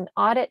there is an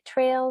audit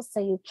trail, so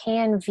you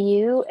can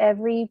view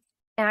every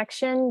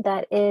action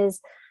that is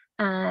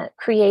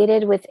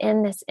created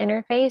within this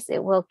interface.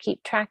 It will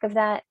keep track of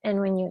that, and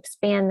when you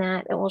expand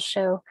that, it will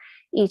show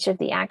each of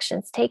the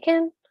actions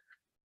taken.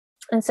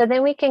 And so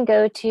then we can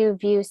go to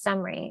view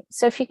summary.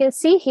 So if you can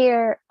see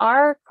here,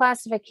 our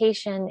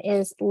classification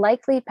is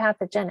likely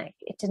pathogenic.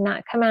 It did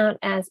not come out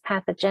as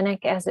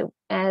pathogenic as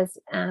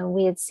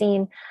we had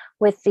seen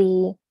with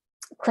the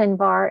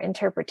ClinVar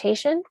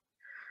interpretation.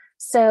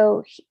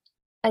 So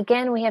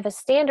again, we have a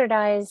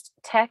standardized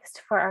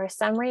text for our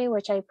summary,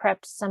 which I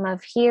prepped some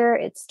of here.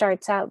 It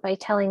starts out by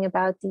telling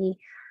about the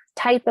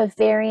type of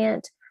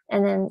variant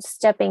and then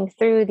stepping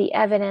through the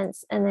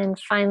evidence and then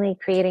finally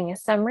creating a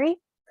summary.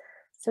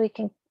 So we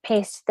can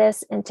paste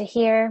this into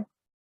here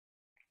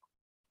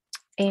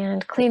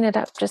and clean it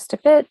up just a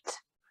bit.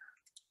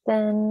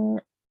 Then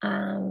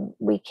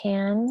we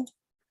can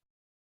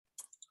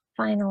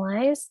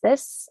finalize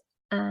this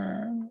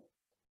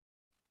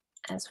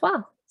as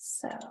well.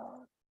 So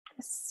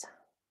this,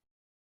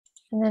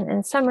 and then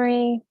in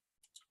summary,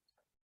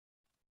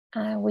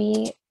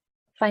 we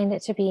find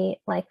it to be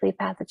likely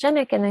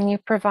pathogenic, and then you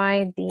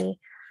provide the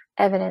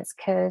evidence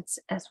codes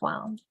as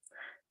well.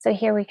 So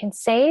here we can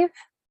save,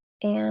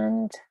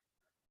 and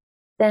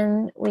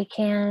then we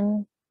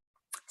can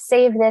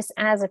save this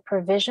as a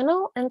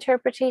provisional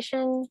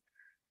interpretation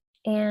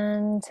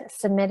and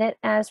submit it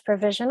as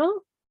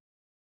provisional.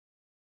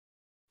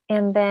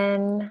 And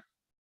then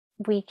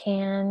we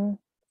can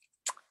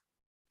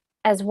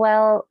as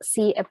well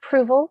see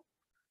approval.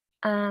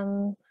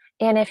 And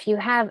if you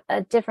have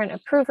different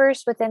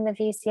approvers within the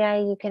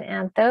VCI, you can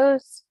add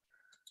those.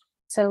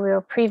 So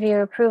we'll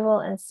preview approval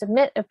and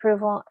submit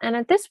approval. And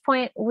at this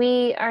point,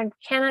 we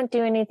cannot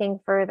do anything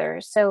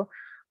further. So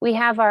we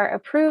have our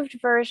approved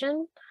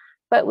version,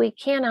 but we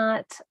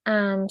cannot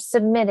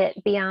submit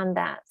it beyond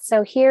that.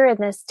 So here in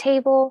this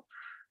table,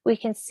 we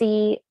can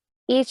see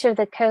each of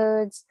the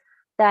codes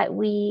that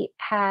we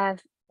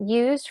have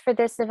used for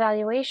this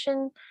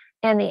evaluation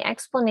and the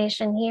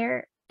explanation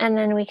here. And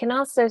then we can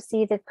also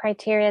see the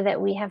criteria that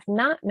we have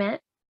not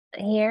met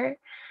here,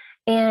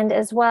 and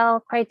as well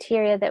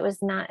criteria that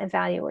was not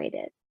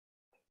evaluated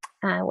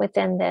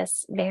within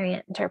this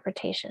variant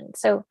interpretation.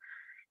 So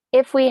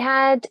if we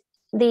had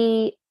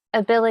the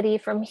ability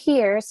from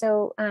here,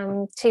 so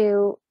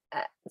to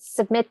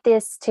submit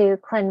this to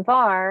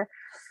ClinVar,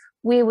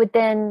 we would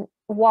then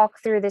walk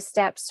through the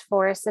steps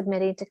for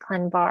submitting to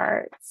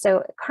ClinVar.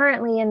 So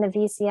currently in the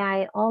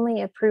VCI,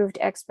 only approved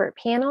expert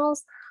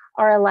panels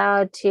are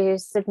allowed to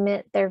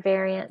submit their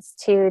variants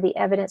to the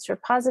evidence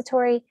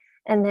repository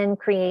and then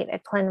create a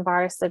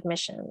ClinVar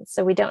submission.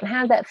 So we don't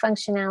have that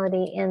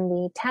functionality in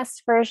the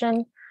test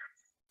version,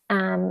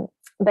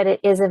 but it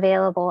is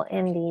available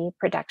in the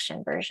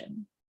production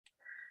version.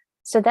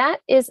 So that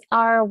is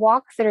our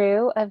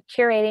walkthrough of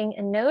curating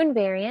a known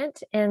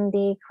variant in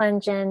the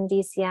ClinGen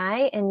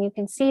VCI, and you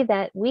can see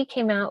that we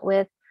came out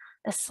with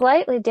a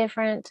slightly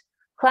different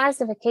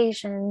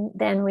classification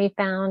than we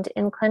found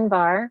in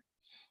ClinVar.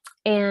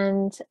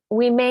 And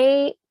we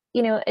may,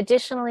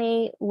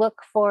 additionally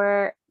look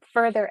for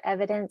further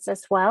evidence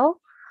as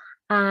well.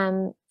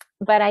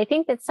 But I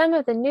think that some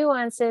of the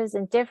nuances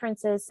and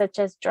differences, such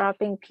as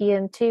dropping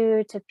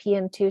PM2 to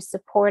PM2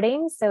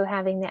 supporting, so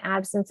having the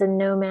absence and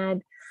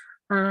nomad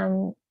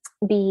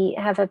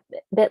have a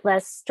bit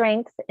less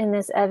strength in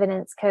this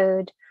evidence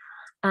code,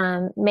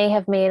 may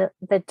have made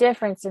the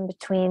difference in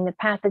between the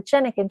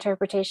pathogenic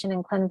interpretation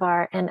in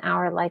ClinVar and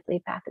our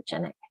likely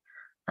pathogenic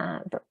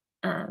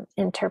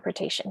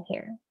interpretation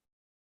here.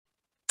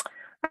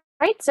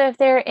 All right, so if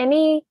there are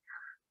any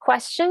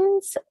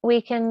questions,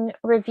 we can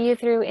review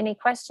through any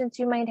questions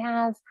you might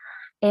have.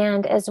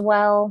 And as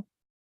well,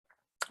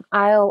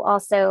 I'll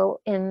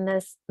also, in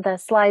the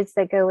slides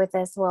that go with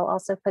this, we'll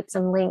also put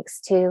some links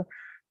to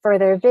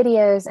further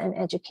videos and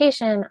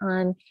education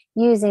on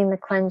using the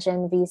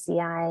ClinGen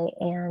VCI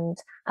and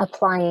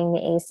applying the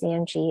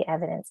ACMG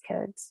evidence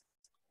codes.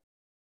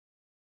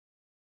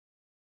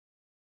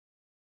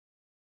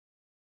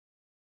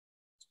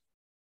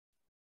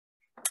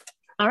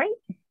 All right,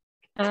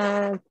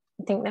 I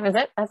think that was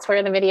it. That's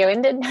where the video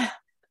ended.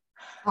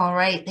 All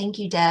right, thank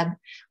you, Deb.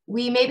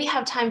 We maybe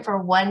have time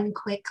for one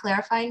quick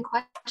clarifying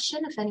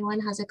question, if anyone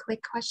has a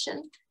quick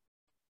question.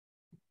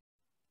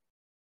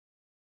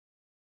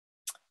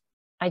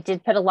 I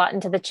did put a lot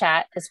into the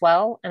chat as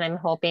well, and I'm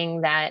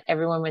hoping that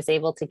everyone was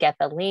able to get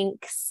the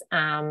links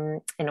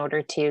in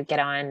order to get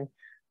on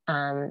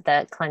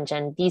the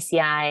ClinGen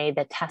VCI,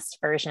 the test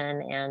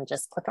version, and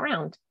just click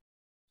around.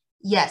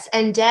 Yes,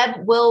 and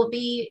Deb will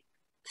be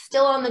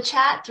still on the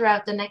chat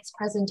throughout the next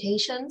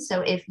presentation.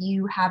 So if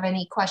you have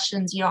any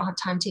questions you don't have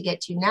time to get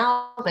to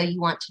now, but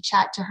you want to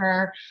chat to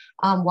her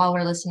while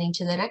we're listening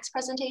to the next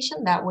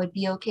presentation, that would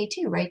be okay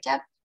too, right, Deb?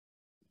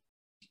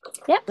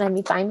 Yep, that'd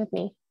be fine with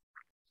me.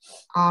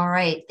 All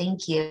right,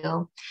 thank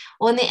you.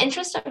 Well, in the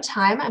interest of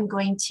time, I'm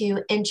going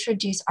to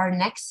introduce our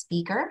next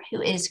speaker,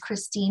 who is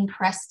Christine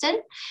Preston,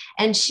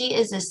 and she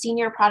is a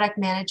senior product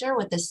manager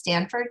with the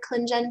Stanford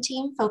ClinGen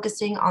team,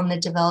 focusing on the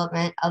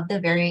development of the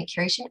variant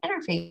curation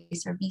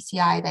interface, or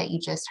VCI, that you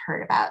just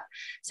heard about.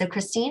 So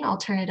Christine, I'll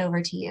turn it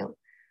over to you.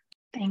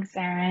 Thanks,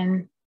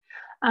 Erin.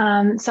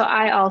 So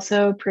I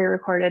also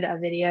pre-recorded a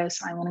video,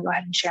 so I'm going to go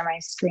ahead and share my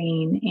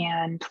screen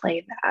and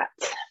play that.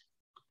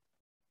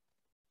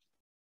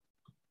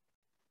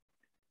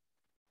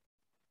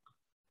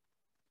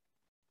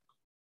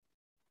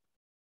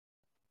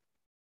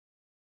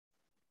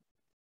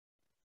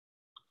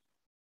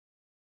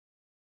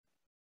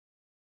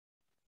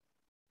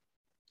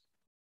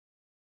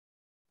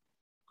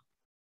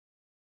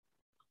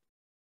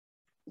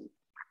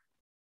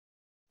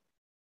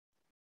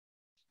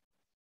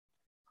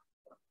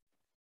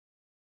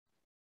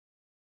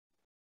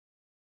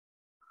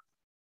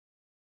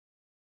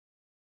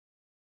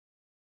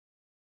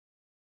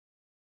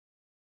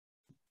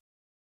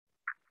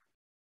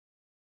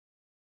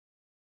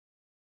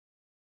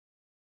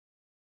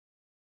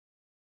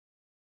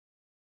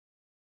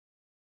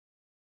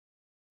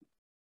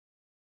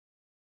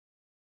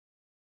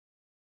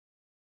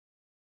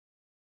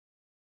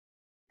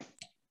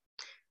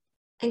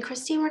 And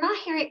Christine,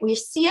 we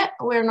see it,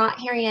 we're not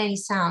hearing any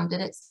sound. Did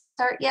it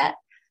start yet?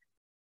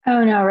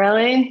 Oh no,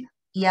 really?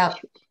 Yep.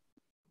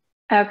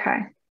 Okay.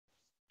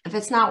 If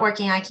it's not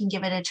working, I can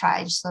give it a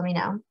try. Just let me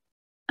know.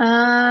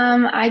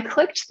 I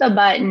clicked the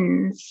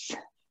buttons.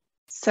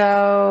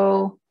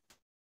 So.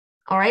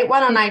 All right, why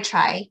don't I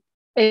try?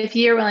 If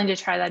you're willing to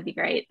try, that'd be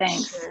great.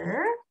 Thanks.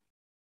 Sure. All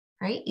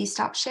right, you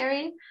stop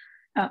sharing.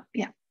 Oh,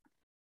 yeah.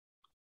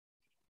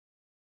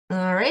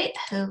 All right,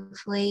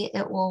 hopefully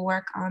it will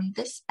work on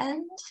this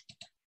end.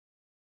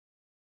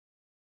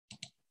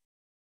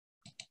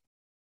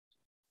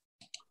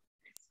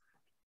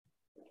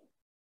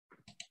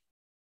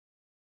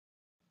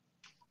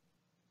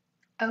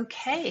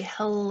 Okay,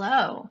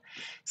 hello.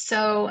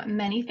 So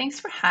many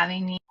thanks for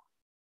having me.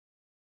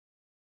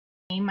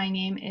 My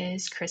name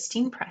is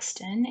Christine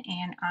Preston,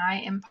 and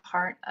I am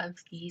part of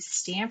the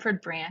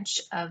Stanford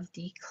branch of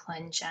the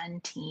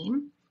ClinGen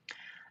team.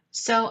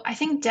 So I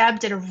think Deb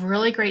did a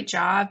really great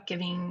job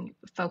giving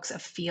folks a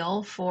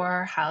feel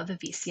for how the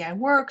VCI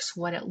works,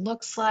 what it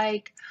looks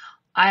like.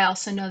 I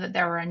also know that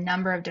there were a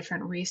number of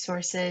different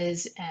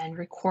resources and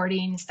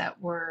recordings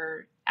that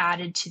were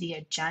added to the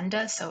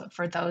agenda. So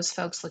for those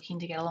folks looking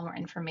to get a little more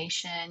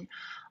information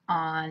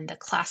on the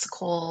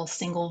classical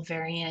single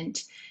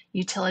variant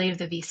utility of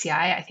the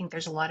VCI, I think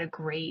there's a lot of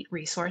great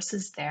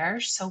resources there.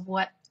 So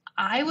what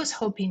I was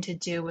hoping to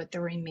do with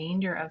the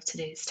remainder of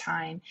today's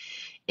time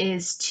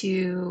is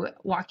to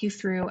walk you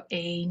through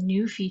a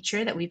new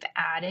feature that we've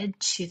added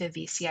to the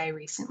VCI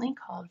recently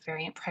called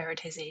Variant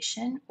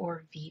Prioritization,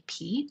 or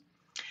VP.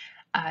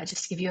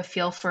 Just to give you a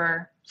feel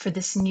for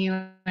this new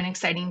and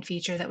exciting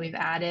feature that we've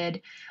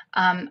added.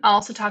 I'll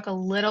also talk a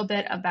little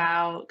bit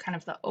about kind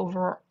of the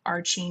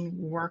overarching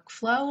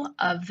workflow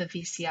of the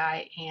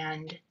VCI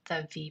and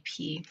the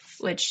VP,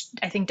 which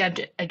I think Deb,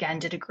 again,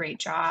 did a great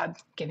job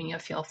giving you a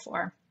feel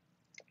for.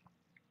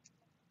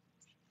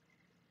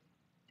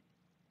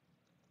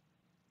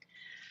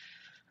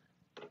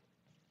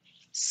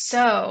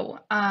 So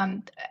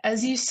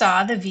as you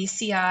saw, the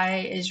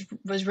VCI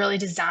was really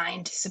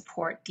designed to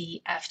support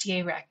the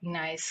FDA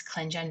recognized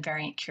ClinGen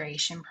variant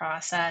curation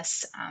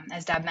process.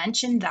 As Deb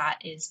mentioned, that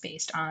is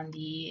based on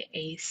the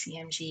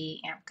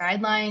ACMG AMP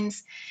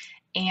guidelines.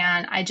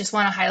 And I just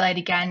want to highlight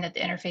again that the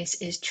interface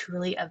is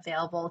truly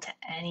available to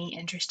any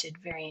interested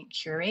variant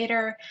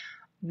curator.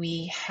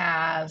 We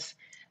have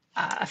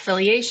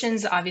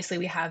affiliations. Obviously,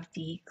 we have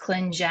the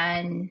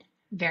ClinGen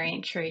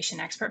Variant Curation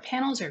Expert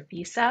Panels, or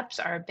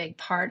VCEPs, are a big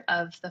part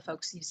of the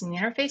folks using the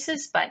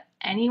interfaces, but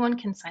anyone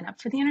can sign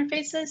up for the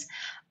interfaces,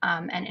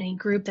 and any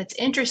group that's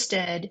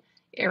interested,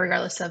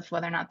 regardless of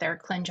whether or not they're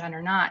ClinGen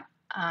or not,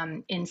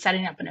 in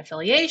setting up an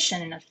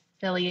affiliation. An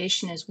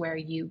affiliation is where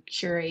you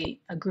curate,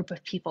 a group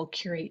of people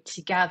curate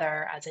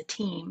together as a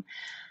team.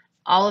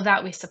 All of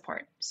that we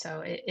support.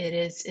 So it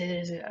is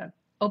a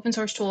open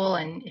source tool,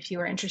 and if you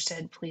are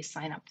interested, please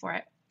sign up for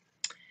it.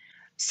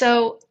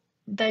 So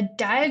the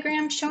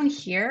diagram shown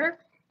here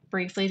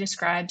briefly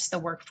describes the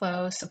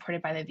workflow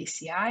supported by the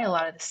VCI. A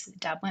lot of this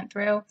Deb went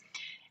through.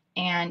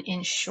 And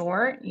in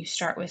short, you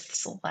start with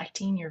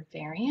selecting your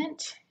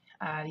variant.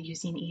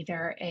 using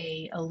either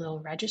a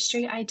allele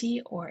registry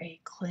ID or a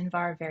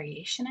ClinVar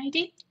variation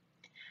ID.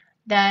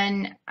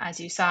 Then, as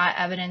you saw,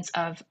 evidence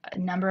of a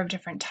number of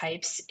different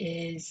types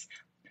is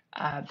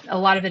a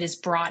lot of it is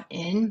brought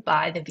in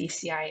by the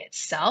VCI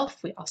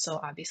itself. We also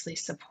obviously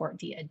support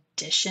the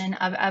addition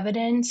of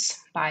evidence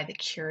by the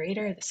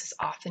curator. This is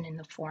often in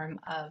the form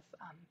of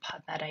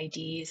PubMed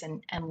IDs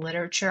and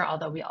literature,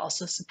 although we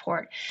also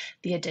support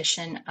the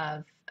addition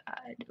of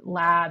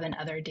lab and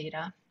other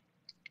data.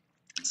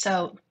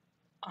 So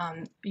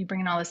you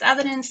bring in all this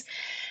evidence,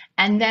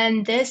 and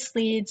then this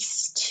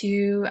leads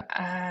to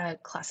a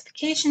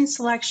classification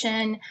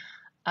selection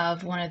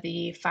of one of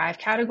the 5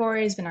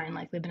 categories: benign,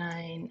 likely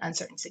benign,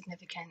 uncertain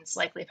significance,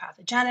 likely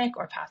pathogenic,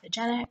 or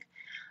pathogenic.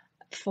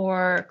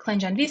 For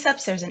ClinGen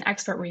VSEPs, there's an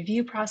expert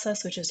review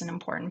process, which is an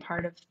important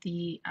part of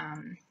the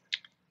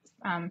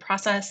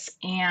process,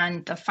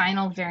 and the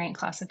final variant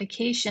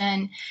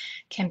classification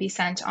can be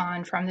sent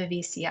on from the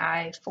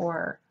VCI.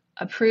 For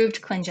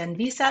approved ClinGen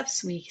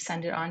VSEPs, we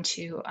send it on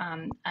to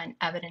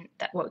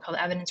what we call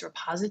the evidence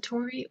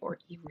repository, or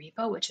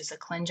eRepo, which is a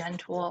ClinGen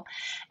tool.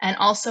 And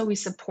also we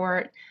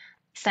support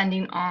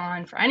sending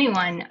on, for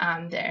anyone,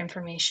 their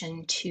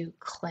information to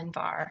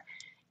ClinVar,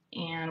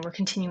 and we're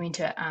continuing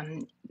to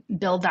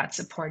build that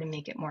support and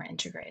make it more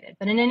integrated.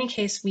 But in any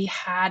case, we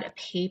had a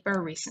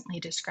paper recently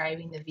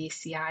describing the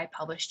VCI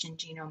published in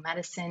Genome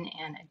Medicine,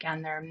 and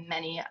again, there are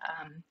many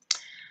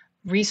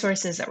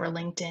resources that were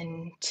linked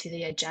in to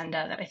the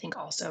agenda that I think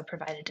also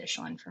provide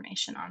additional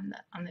information on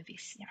the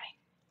VCI.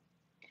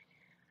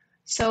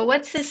 So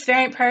what's this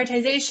variant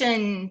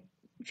prioritization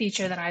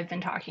feature that I've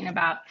been talking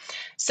about?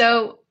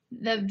 So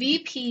the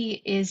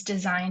VP is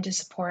designed to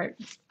support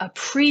a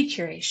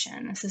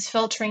pre-curation. This is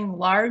filtering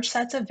large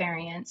sets of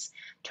variants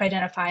to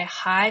identify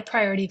high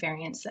priority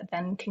variants that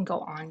then can go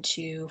on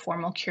to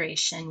formal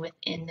curation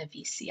within the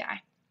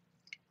VCI.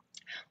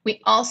 We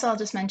also, I'll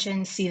just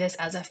mention, see this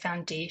as a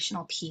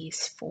foundational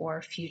piece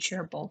for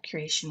future bulk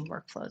curation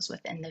workflows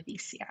within the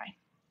VCI.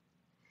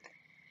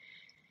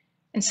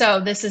 And so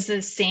this is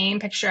the same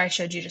picture I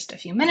showed you just a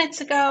few minutes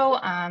ago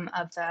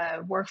of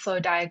the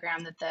workflow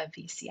diagram that the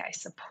VCI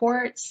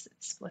supports.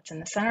 It's what's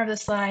in the center of the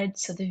slide.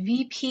 So the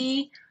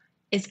VP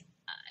is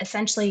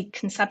essentially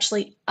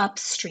conceptually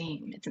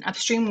upstream. It's an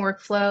upstream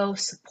workflow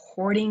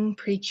supporting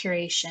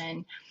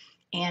pre-curation,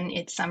 and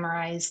it's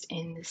summarized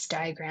in this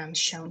diagram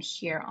shown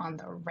here on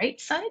the right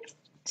side.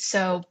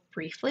 So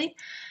briefly,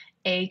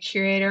 a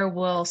curator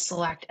will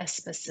select a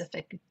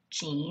specific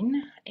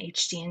gene.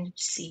 HD and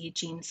C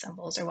gene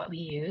symbols are what we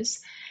use.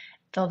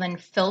 They'll then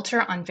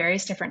filter on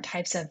various different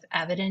types of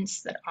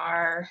evidence that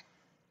are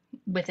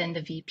within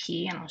the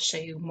VP, and I'll show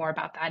you more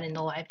about that in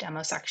the live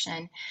demo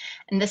section.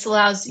 And this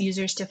allows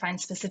users to find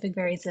specific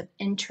variants of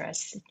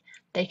interest.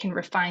 They can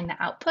refine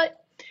the output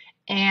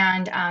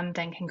and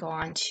then can go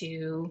on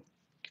to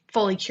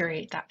fully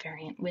curate that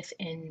variant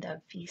within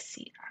the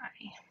VCI.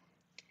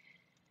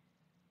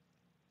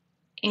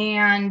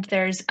 And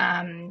there's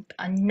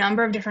a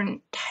number of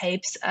different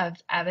types of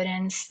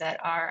evidence that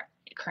are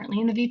currently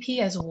in the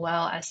VP, as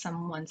well as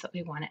some ones that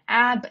we want to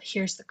add, but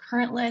here's the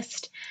current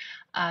list.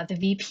 The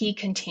VP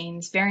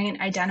contains variant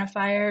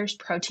identifiers,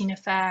 protein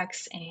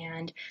effects,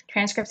 and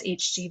transcripts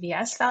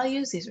HGVS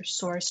values. These are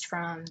sourced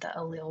from the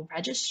allele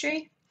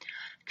registry.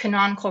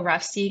 Canonical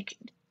RefSeq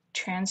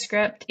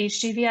transcript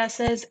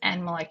HGVSs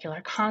and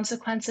molecular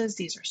consequences.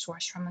 These are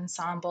sourced from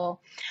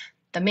Ensemble.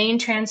 The main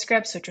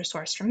transcripts, which are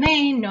sourced from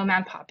main,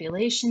 nomad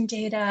population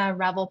data,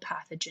 Revel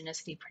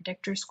pathogenicity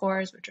predictor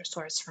scores, which are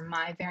sourced from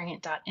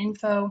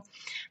myvariant.info,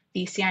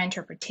 VCI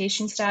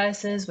interpretation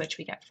statuses, which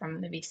we get from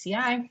the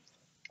VCI,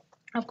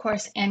 of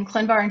course, and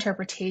ClinVar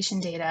interpretation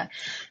data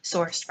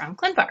sourced from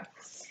ClinVar.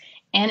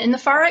 And in the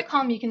far right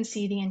column, you can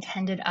see the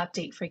intended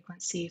update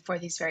frequency for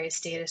these various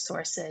data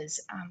sources.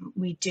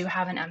 We do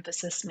have an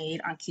emphasis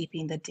made on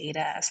keeping the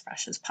data as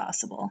fresh as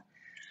possible.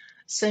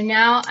 So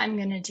now I'm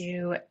going to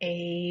do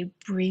a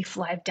brief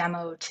live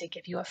demo to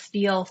give you a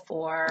feel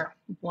for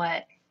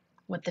what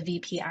the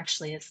VP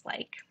actually is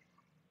like.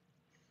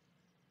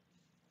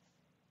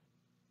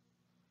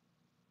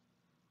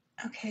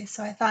 Okay,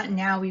 so I thought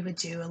now we would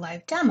do a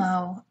live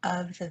demo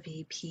of the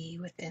VP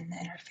within the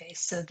interface.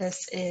 So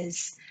this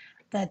is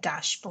the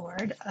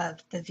dashboard of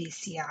the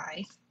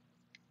VCI.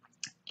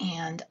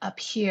 And up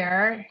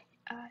here,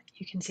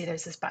 you can see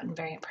there's this button,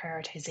 variant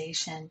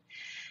prioritization.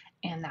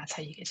 And that's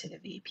how you get to the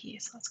VP.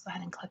 So let's go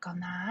ahead and click on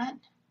that.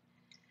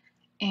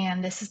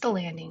 And this is the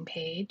landing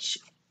page.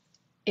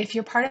 If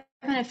you're part of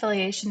an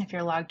affiliation, if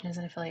you're logged in as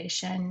an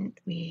affiliation,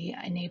 we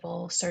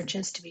enable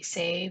searches to be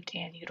saved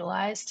and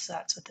utilized. So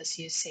that's what this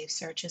use save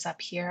search is up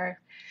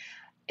here.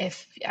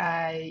 If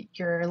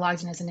you're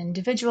logged in as an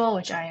individual,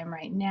 which I am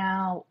right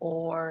now,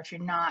 or if you're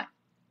not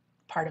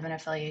part of an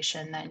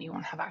affiliation, then you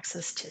won't have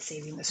access to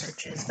saving the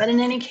searches. But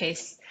in any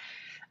case,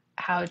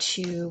 how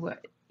to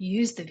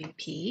use the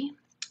VP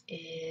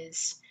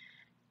is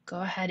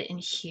go ahead in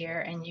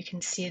here, and you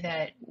can see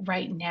that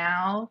right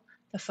now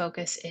the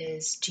focus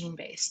is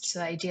gene-based. So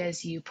the idea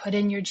is you put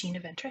in your gene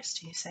of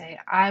interest and you say,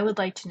 I would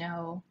like to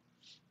know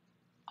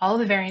all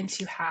the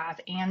variants you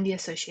have and the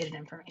associated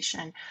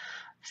information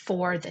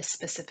for this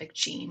specific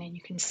gene. And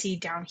you can see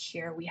down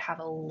here we have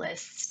a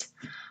list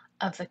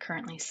of the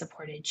currently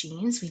supported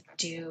genes. We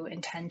do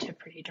intend to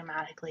pretty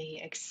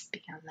dramatically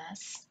expand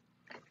this.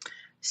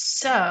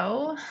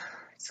 So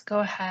let's go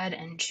ahead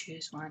and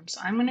choose one.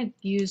 So I'm going to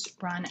use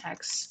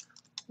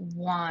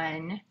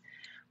RUNX1,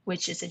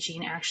 which is a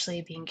gene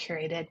actually being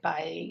curated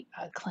by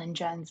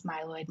ClinGen's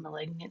myeloid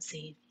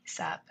malignancy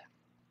VSEP.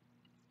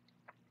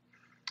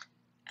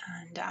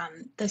 And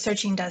the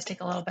searching does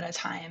take a little bit of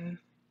time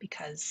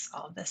because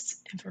all of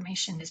this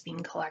information is being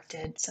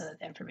collected so that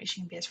the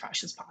information can be as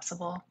fresh as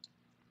possible.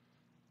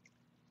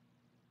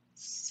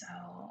 So,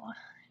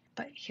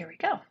 but here we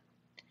go.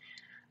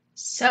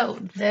 So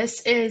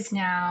this is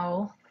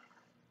now,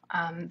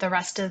 the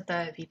rest of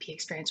the VP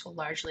experience will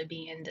largely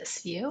be in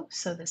this view.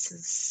 So this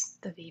is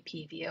the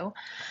VP view.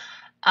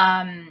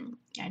 I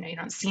know you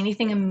don't see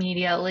anything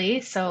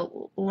immediately,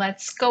 so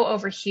let's go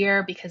over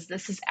here because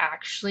this is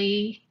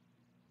actually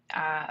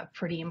a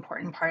pretty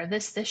important part of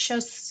this. This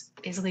shows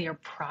basically your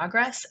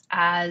progress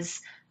as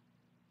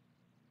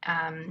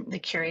the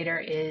curator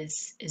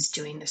is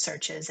doing the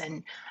searches.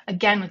 And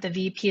again, with the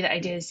VP, the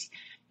idea is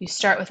you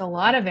start with a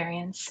lot of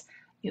variants,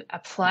 you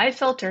apply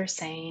filter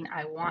saying,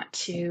 I want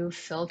to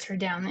filter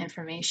down the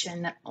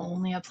information that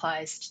only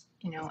applies,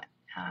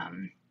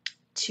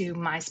 to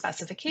my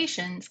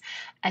specifications,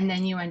 and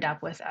then you end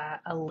up with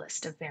a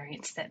list of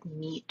variants that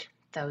meet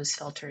those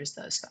filters,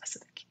 those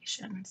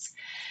specifications.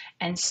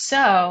 And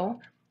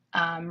so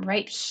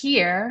right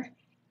here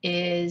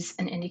is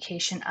an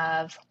indication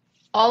of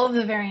all of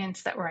the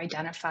variants that were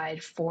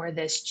identified for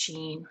this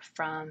gene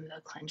from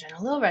the ClinGen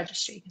allele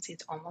registry. You can see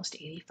it's almost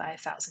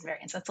 85,000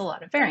 variants. That's a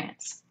lot of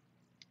variants.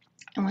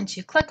 And once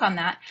you click on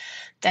that,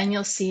 then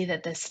you'll see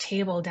that this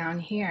table down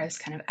here, this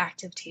kind of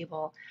active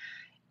table,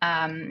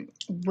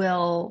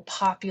 will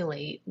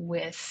populate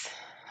with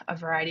a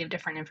variety of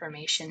different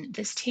information.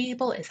 This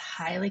table is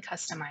highly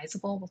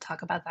customizable. We'll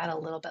talk about that a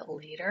little bit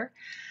later,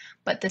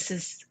 but this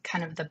is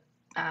kind of the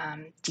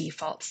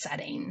default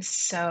settings.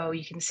 So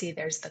you can see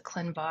there's the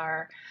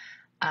ClinVar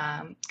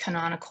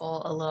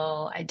canonical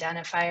allele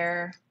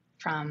identifier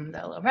from the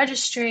allele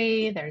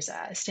registry. There's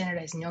a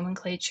standardized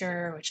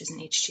nomenclature, which is an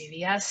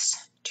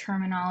HGVS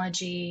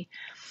terminology.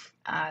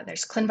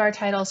 There's ClinVar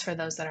titles for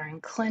those that are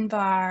in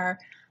ClinVar.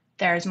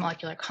 There's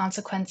molecular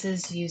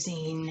consequences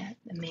using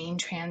the main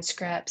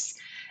transcripts.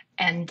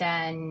 And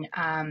then,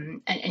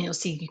 and you'll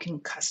see you can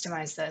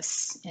customize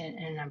this in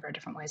a number of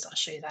different ways. I'll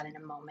show you that in a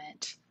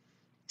moment.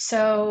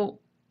 So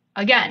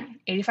again,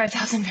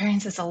 85,000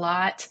 variants is a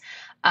lot.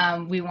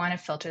 We want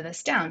to filter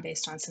this down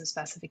based on some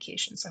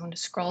specifications. So I'm going to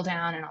scroll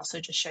down and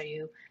also just show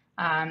you,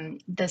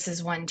 this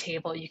is one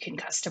table. You can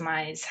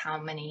customize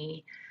how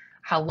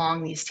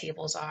long these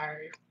tables are,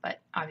 but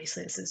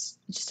obviously this is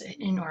just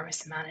an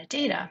enormous amount of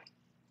data.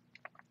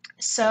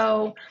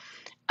 So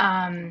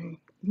the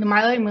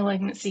myeloid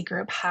malignancy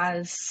group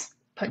has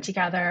put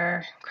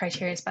together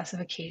criteria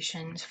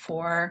specifications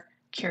for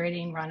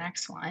curating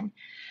RUNX1,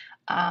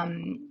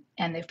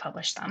 and they've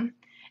published them.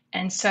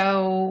 And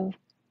so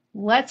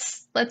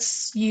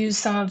let's use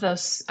some of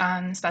those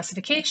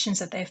specifications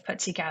that they've put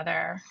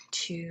together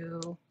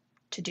to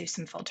do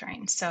some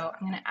filtering. So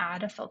I'm going to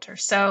add a filter.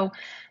 So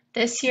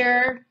this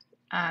here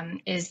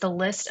is the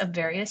list of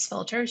various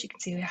filters. You can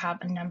see we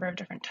have a number of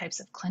different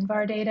types of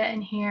ClinVar data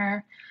in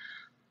here.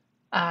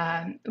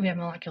 We have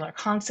molecular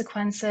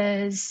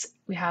consequences.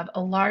 We have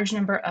a large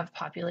number of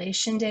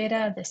population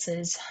data. This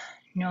is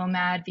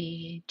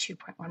NOMAD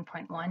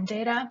v2.1.1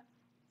 data,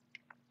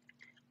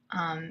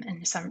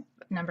 and some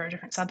number of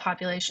different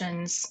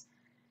subpopulations.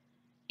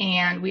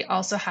 And we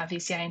also have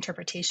VCI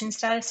interpretation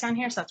status down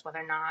here. So that's whether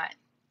or not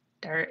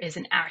there is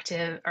an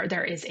active, or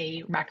there is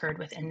a record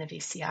within the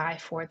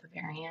VCI for the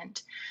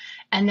variant.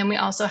 And then we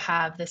also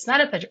have this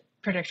meta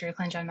predictor,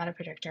 ClinGen meta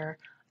predictor,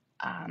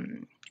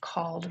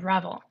 called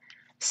Revel.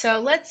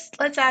 So let's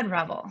add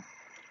Revel.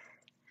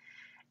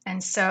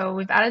 And so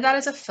we've added that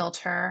as a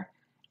filter.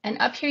 And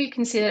up here you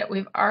can see that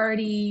we've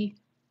already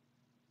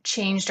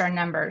changed our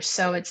numbers.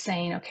 So it's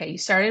saying, okay, you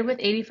started with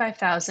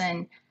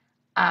 85,000.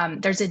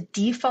 There's a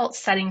default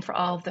setting for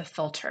all of the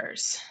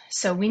filters.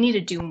 So we need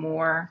to do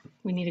more.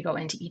 We need to go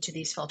into each of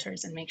these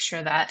filters and make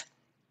sure that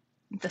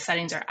the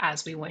settings are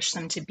as we wish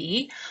them to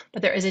be.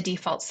 But there is a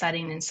default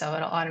setting, and so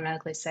it'll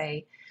automatically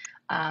say,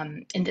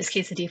 in this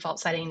case, the default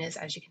setting is,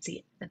 as you can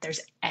see, that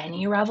there's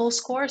any Revel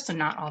score. So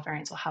not all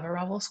variants will have a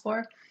Revel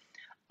score.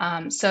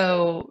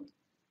 So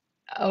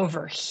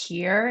over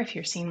here, if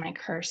you're seeing my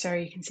cursor,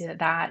 you can see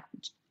that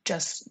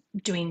just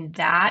doing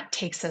that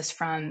takes us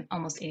from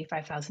almost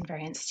 85,000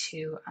 variants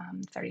to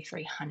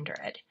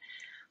 3,300.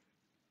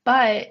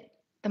 But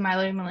the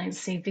myeloid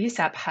malignancy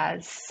VSEP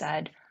has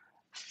said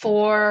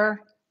for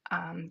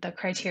the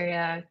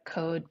criteria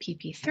code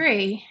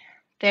PP3,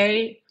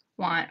 they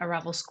want a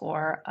Revel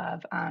score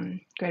of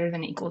greater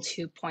than or equal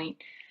to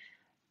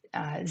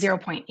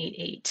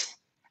 0.88,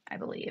 I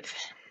believe.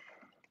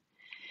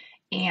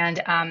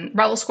 And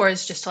Revel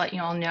scores, just to let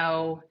you all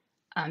know,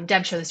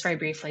 Deb showed this very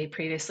briefly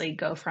previously,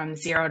 go from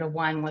 0 to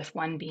 1, with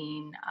 1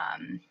 being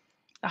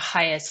the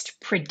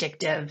highest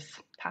predictive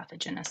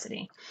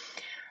pathogenicity.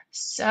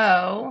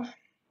 So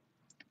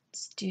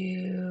let's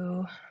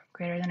do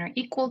greater than or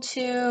equal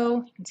to,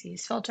 you can see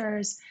these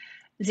filters,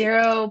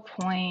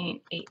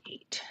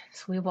 0.88.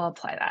 So we will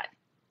apply that.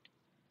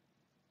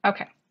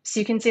 Okay, so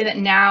you can see that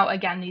now,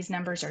 again, these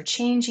numbers are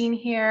changing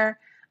here,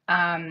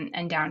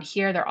 and down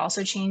here they're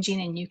also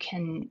changing, and you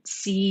can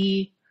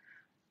see,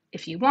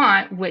 if you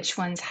want, which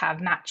ones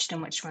have matched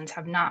and which ones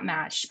have not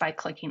matched by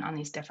clicking on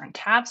these different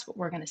tabs. But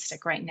we're going to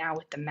stick right now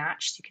with the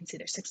match. So you can see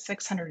there's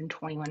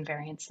 621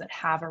 variants that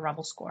have a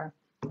Rebel score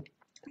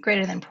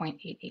greater than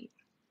 0.88.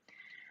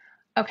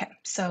 Okay,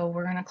 so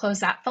we're going to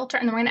close that filter,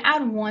 and then we're going to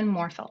add one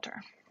more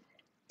filter.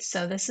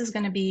 So this is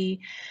going to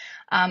be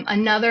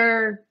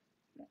another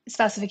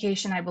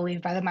specification, I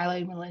believe, by the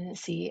myeloid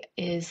malignancy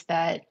is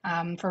that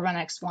for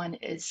RunX1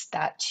 is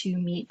that to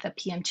meet the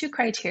PM2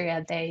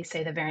 criteria, they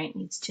say the variant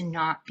needs to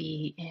not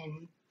be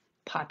in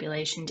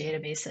population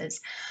databases.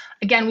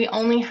 Again, we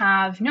only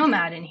have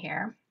Nomad in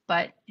here,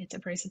 but it's a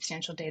pretty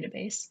substantial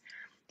database.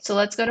 So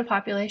let's go to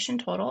population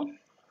total.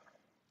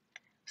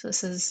 So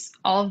this is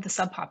all of the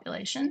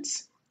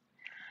subpopulations.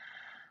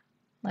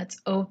 Let's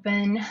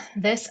open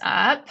this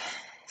up.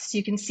 So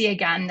you can see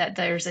again that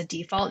there's a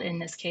default. In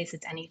this case,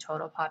 it's any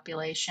total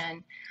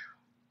population.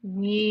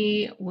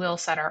 We will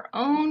set our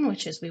own,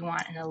 which is we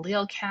want an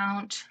allele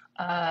count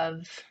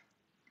of,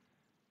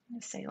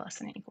 let's say, less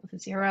than or equal to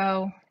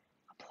 0,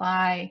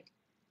 apply.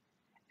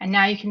 And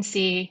now you can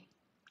see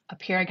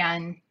up here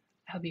again,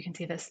 I hope you can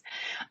see this,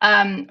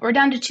 we're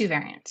down to 2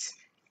 variants.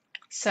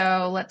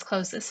 So let's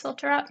close this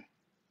filter up.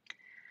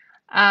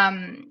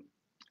 And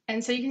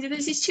so you can see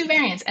there's these 2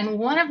 variants, and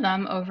one of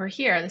them over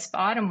here, this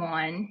bottom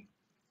one,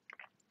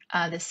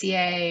 the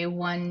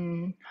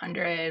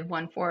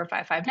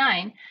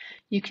CA100-14559,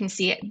 you can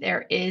see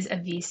there is a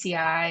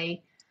VCI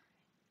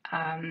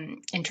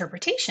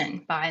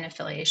interpretation by an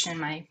affiliation.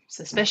 My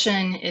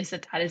suspicion is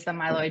that that is the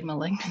myeloid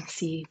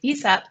malignancy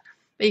VCEP,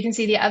 but you can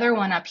see the other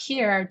one up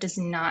here does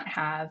not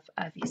have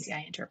a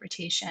VCI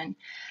interpretation.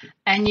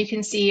 And you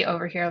can see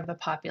over here of the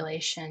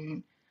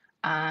population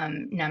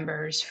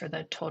numbers for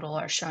the total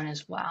are shown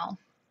as well.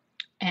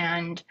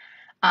 And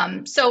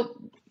so,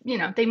 you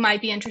know, they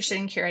might be interested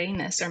in curating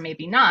this or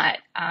maybe not,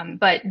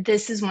 but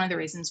this is one of the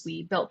reasons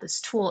we built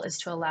this tool, is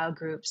to allow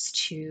groups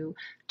to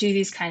do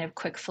these kind of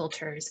quick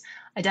filters,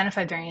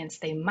 identify variants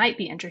they might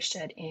be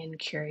interested in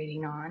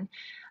curating on.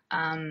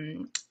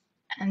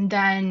 And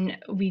then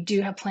we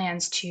do have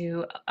plans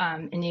to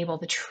enable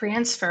the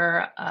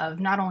transfer of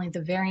not only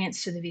the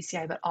variants to the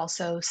VCI, but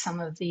also some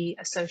of the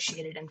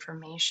associated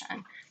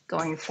information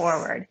going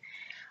forward,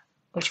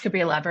 which could be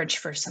leveraged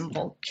for some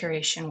bulk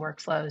curation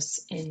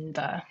workflows in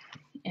the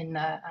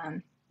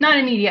not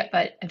immediate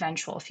but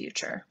eventual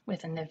future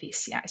within the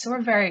VCI. So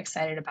we're very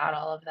excited about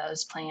all of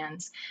those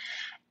plans.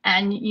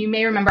 And you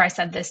may remember I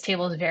said this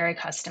table is very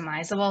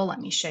customizable. Let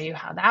me show you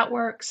how that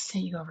works. So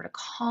you go over to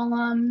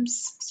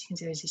columns. So you can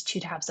see there's these 2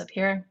 tabs up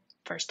here.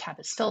 First tab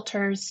is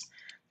filters.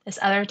 This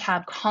other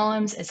tab,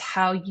 columns, is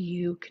how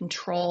you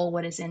control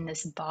what is in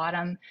this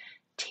bottom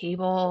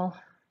table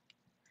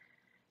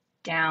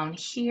down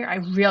here. I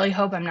really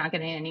hope I'm not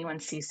getting anyone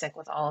seasick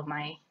with all of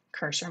my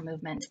cursor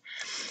movement.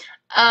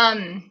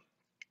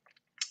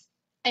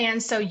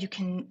 And so you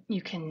can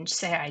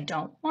say, I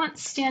don't want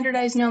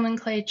standardized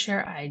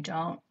nomenclature. I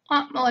don't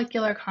want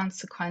molecular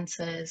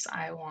consequences.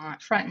 I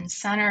want front and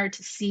center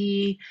to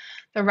see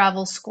the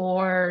Revel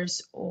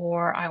scores,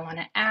 or I want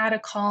to add a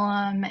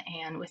column.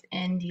 And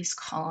within these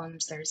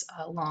columns, there's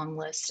a long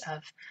list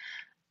of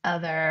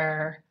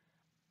other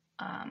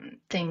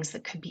things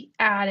that could be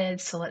added.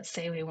 So let's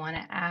say we want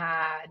to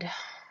add,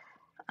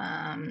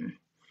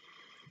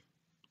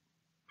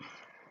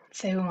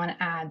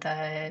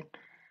 the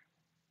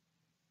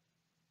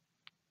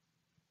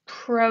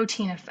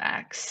protein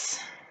effects.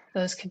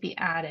 Those could be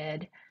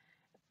added.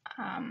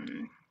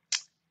 And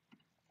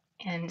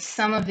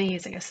some of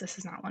these, I guess this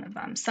is not one of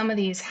them, some of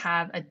these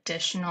have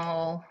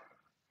additional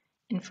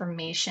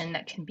information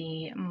that can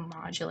be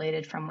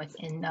modulated from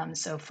within them.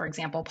 So for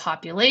example,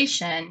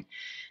 population,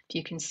 if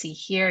you can see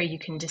here, you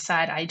can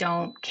decide, I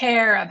don't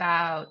care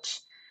about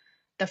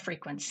the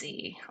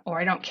frequency, or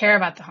I don't care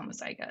about the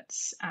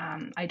homozygotes.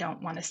 I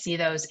don't want to see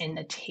those in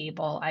the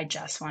table. I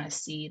just want to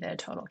see the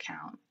total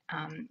count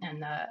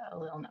and the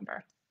allele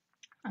number.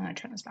 I'm going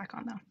to turn this back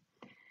on though.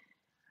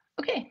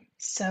 Okay,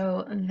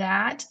 so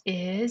that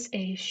is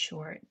a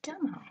short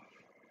demo.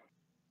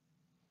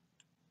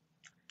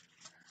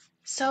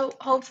 So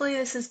hopefully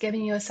this is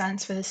giving you a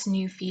sense for this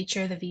new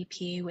feature, the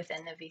VP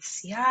within the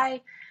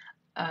VCI.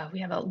 We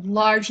have a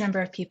large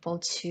number of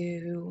people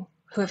who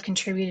have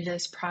contributed to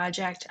this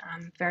project.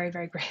 I'm very,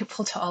 very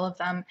grateful to all of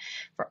them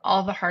for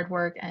all the hard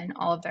work and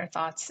all of their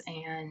thoughts,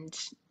 and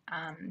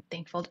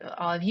thankful to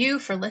all of you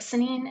for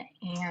listening.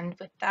 And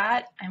with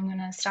that, I'm going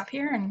to stop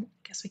here and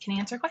I guess we can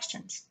answer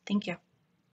questions. Thank you.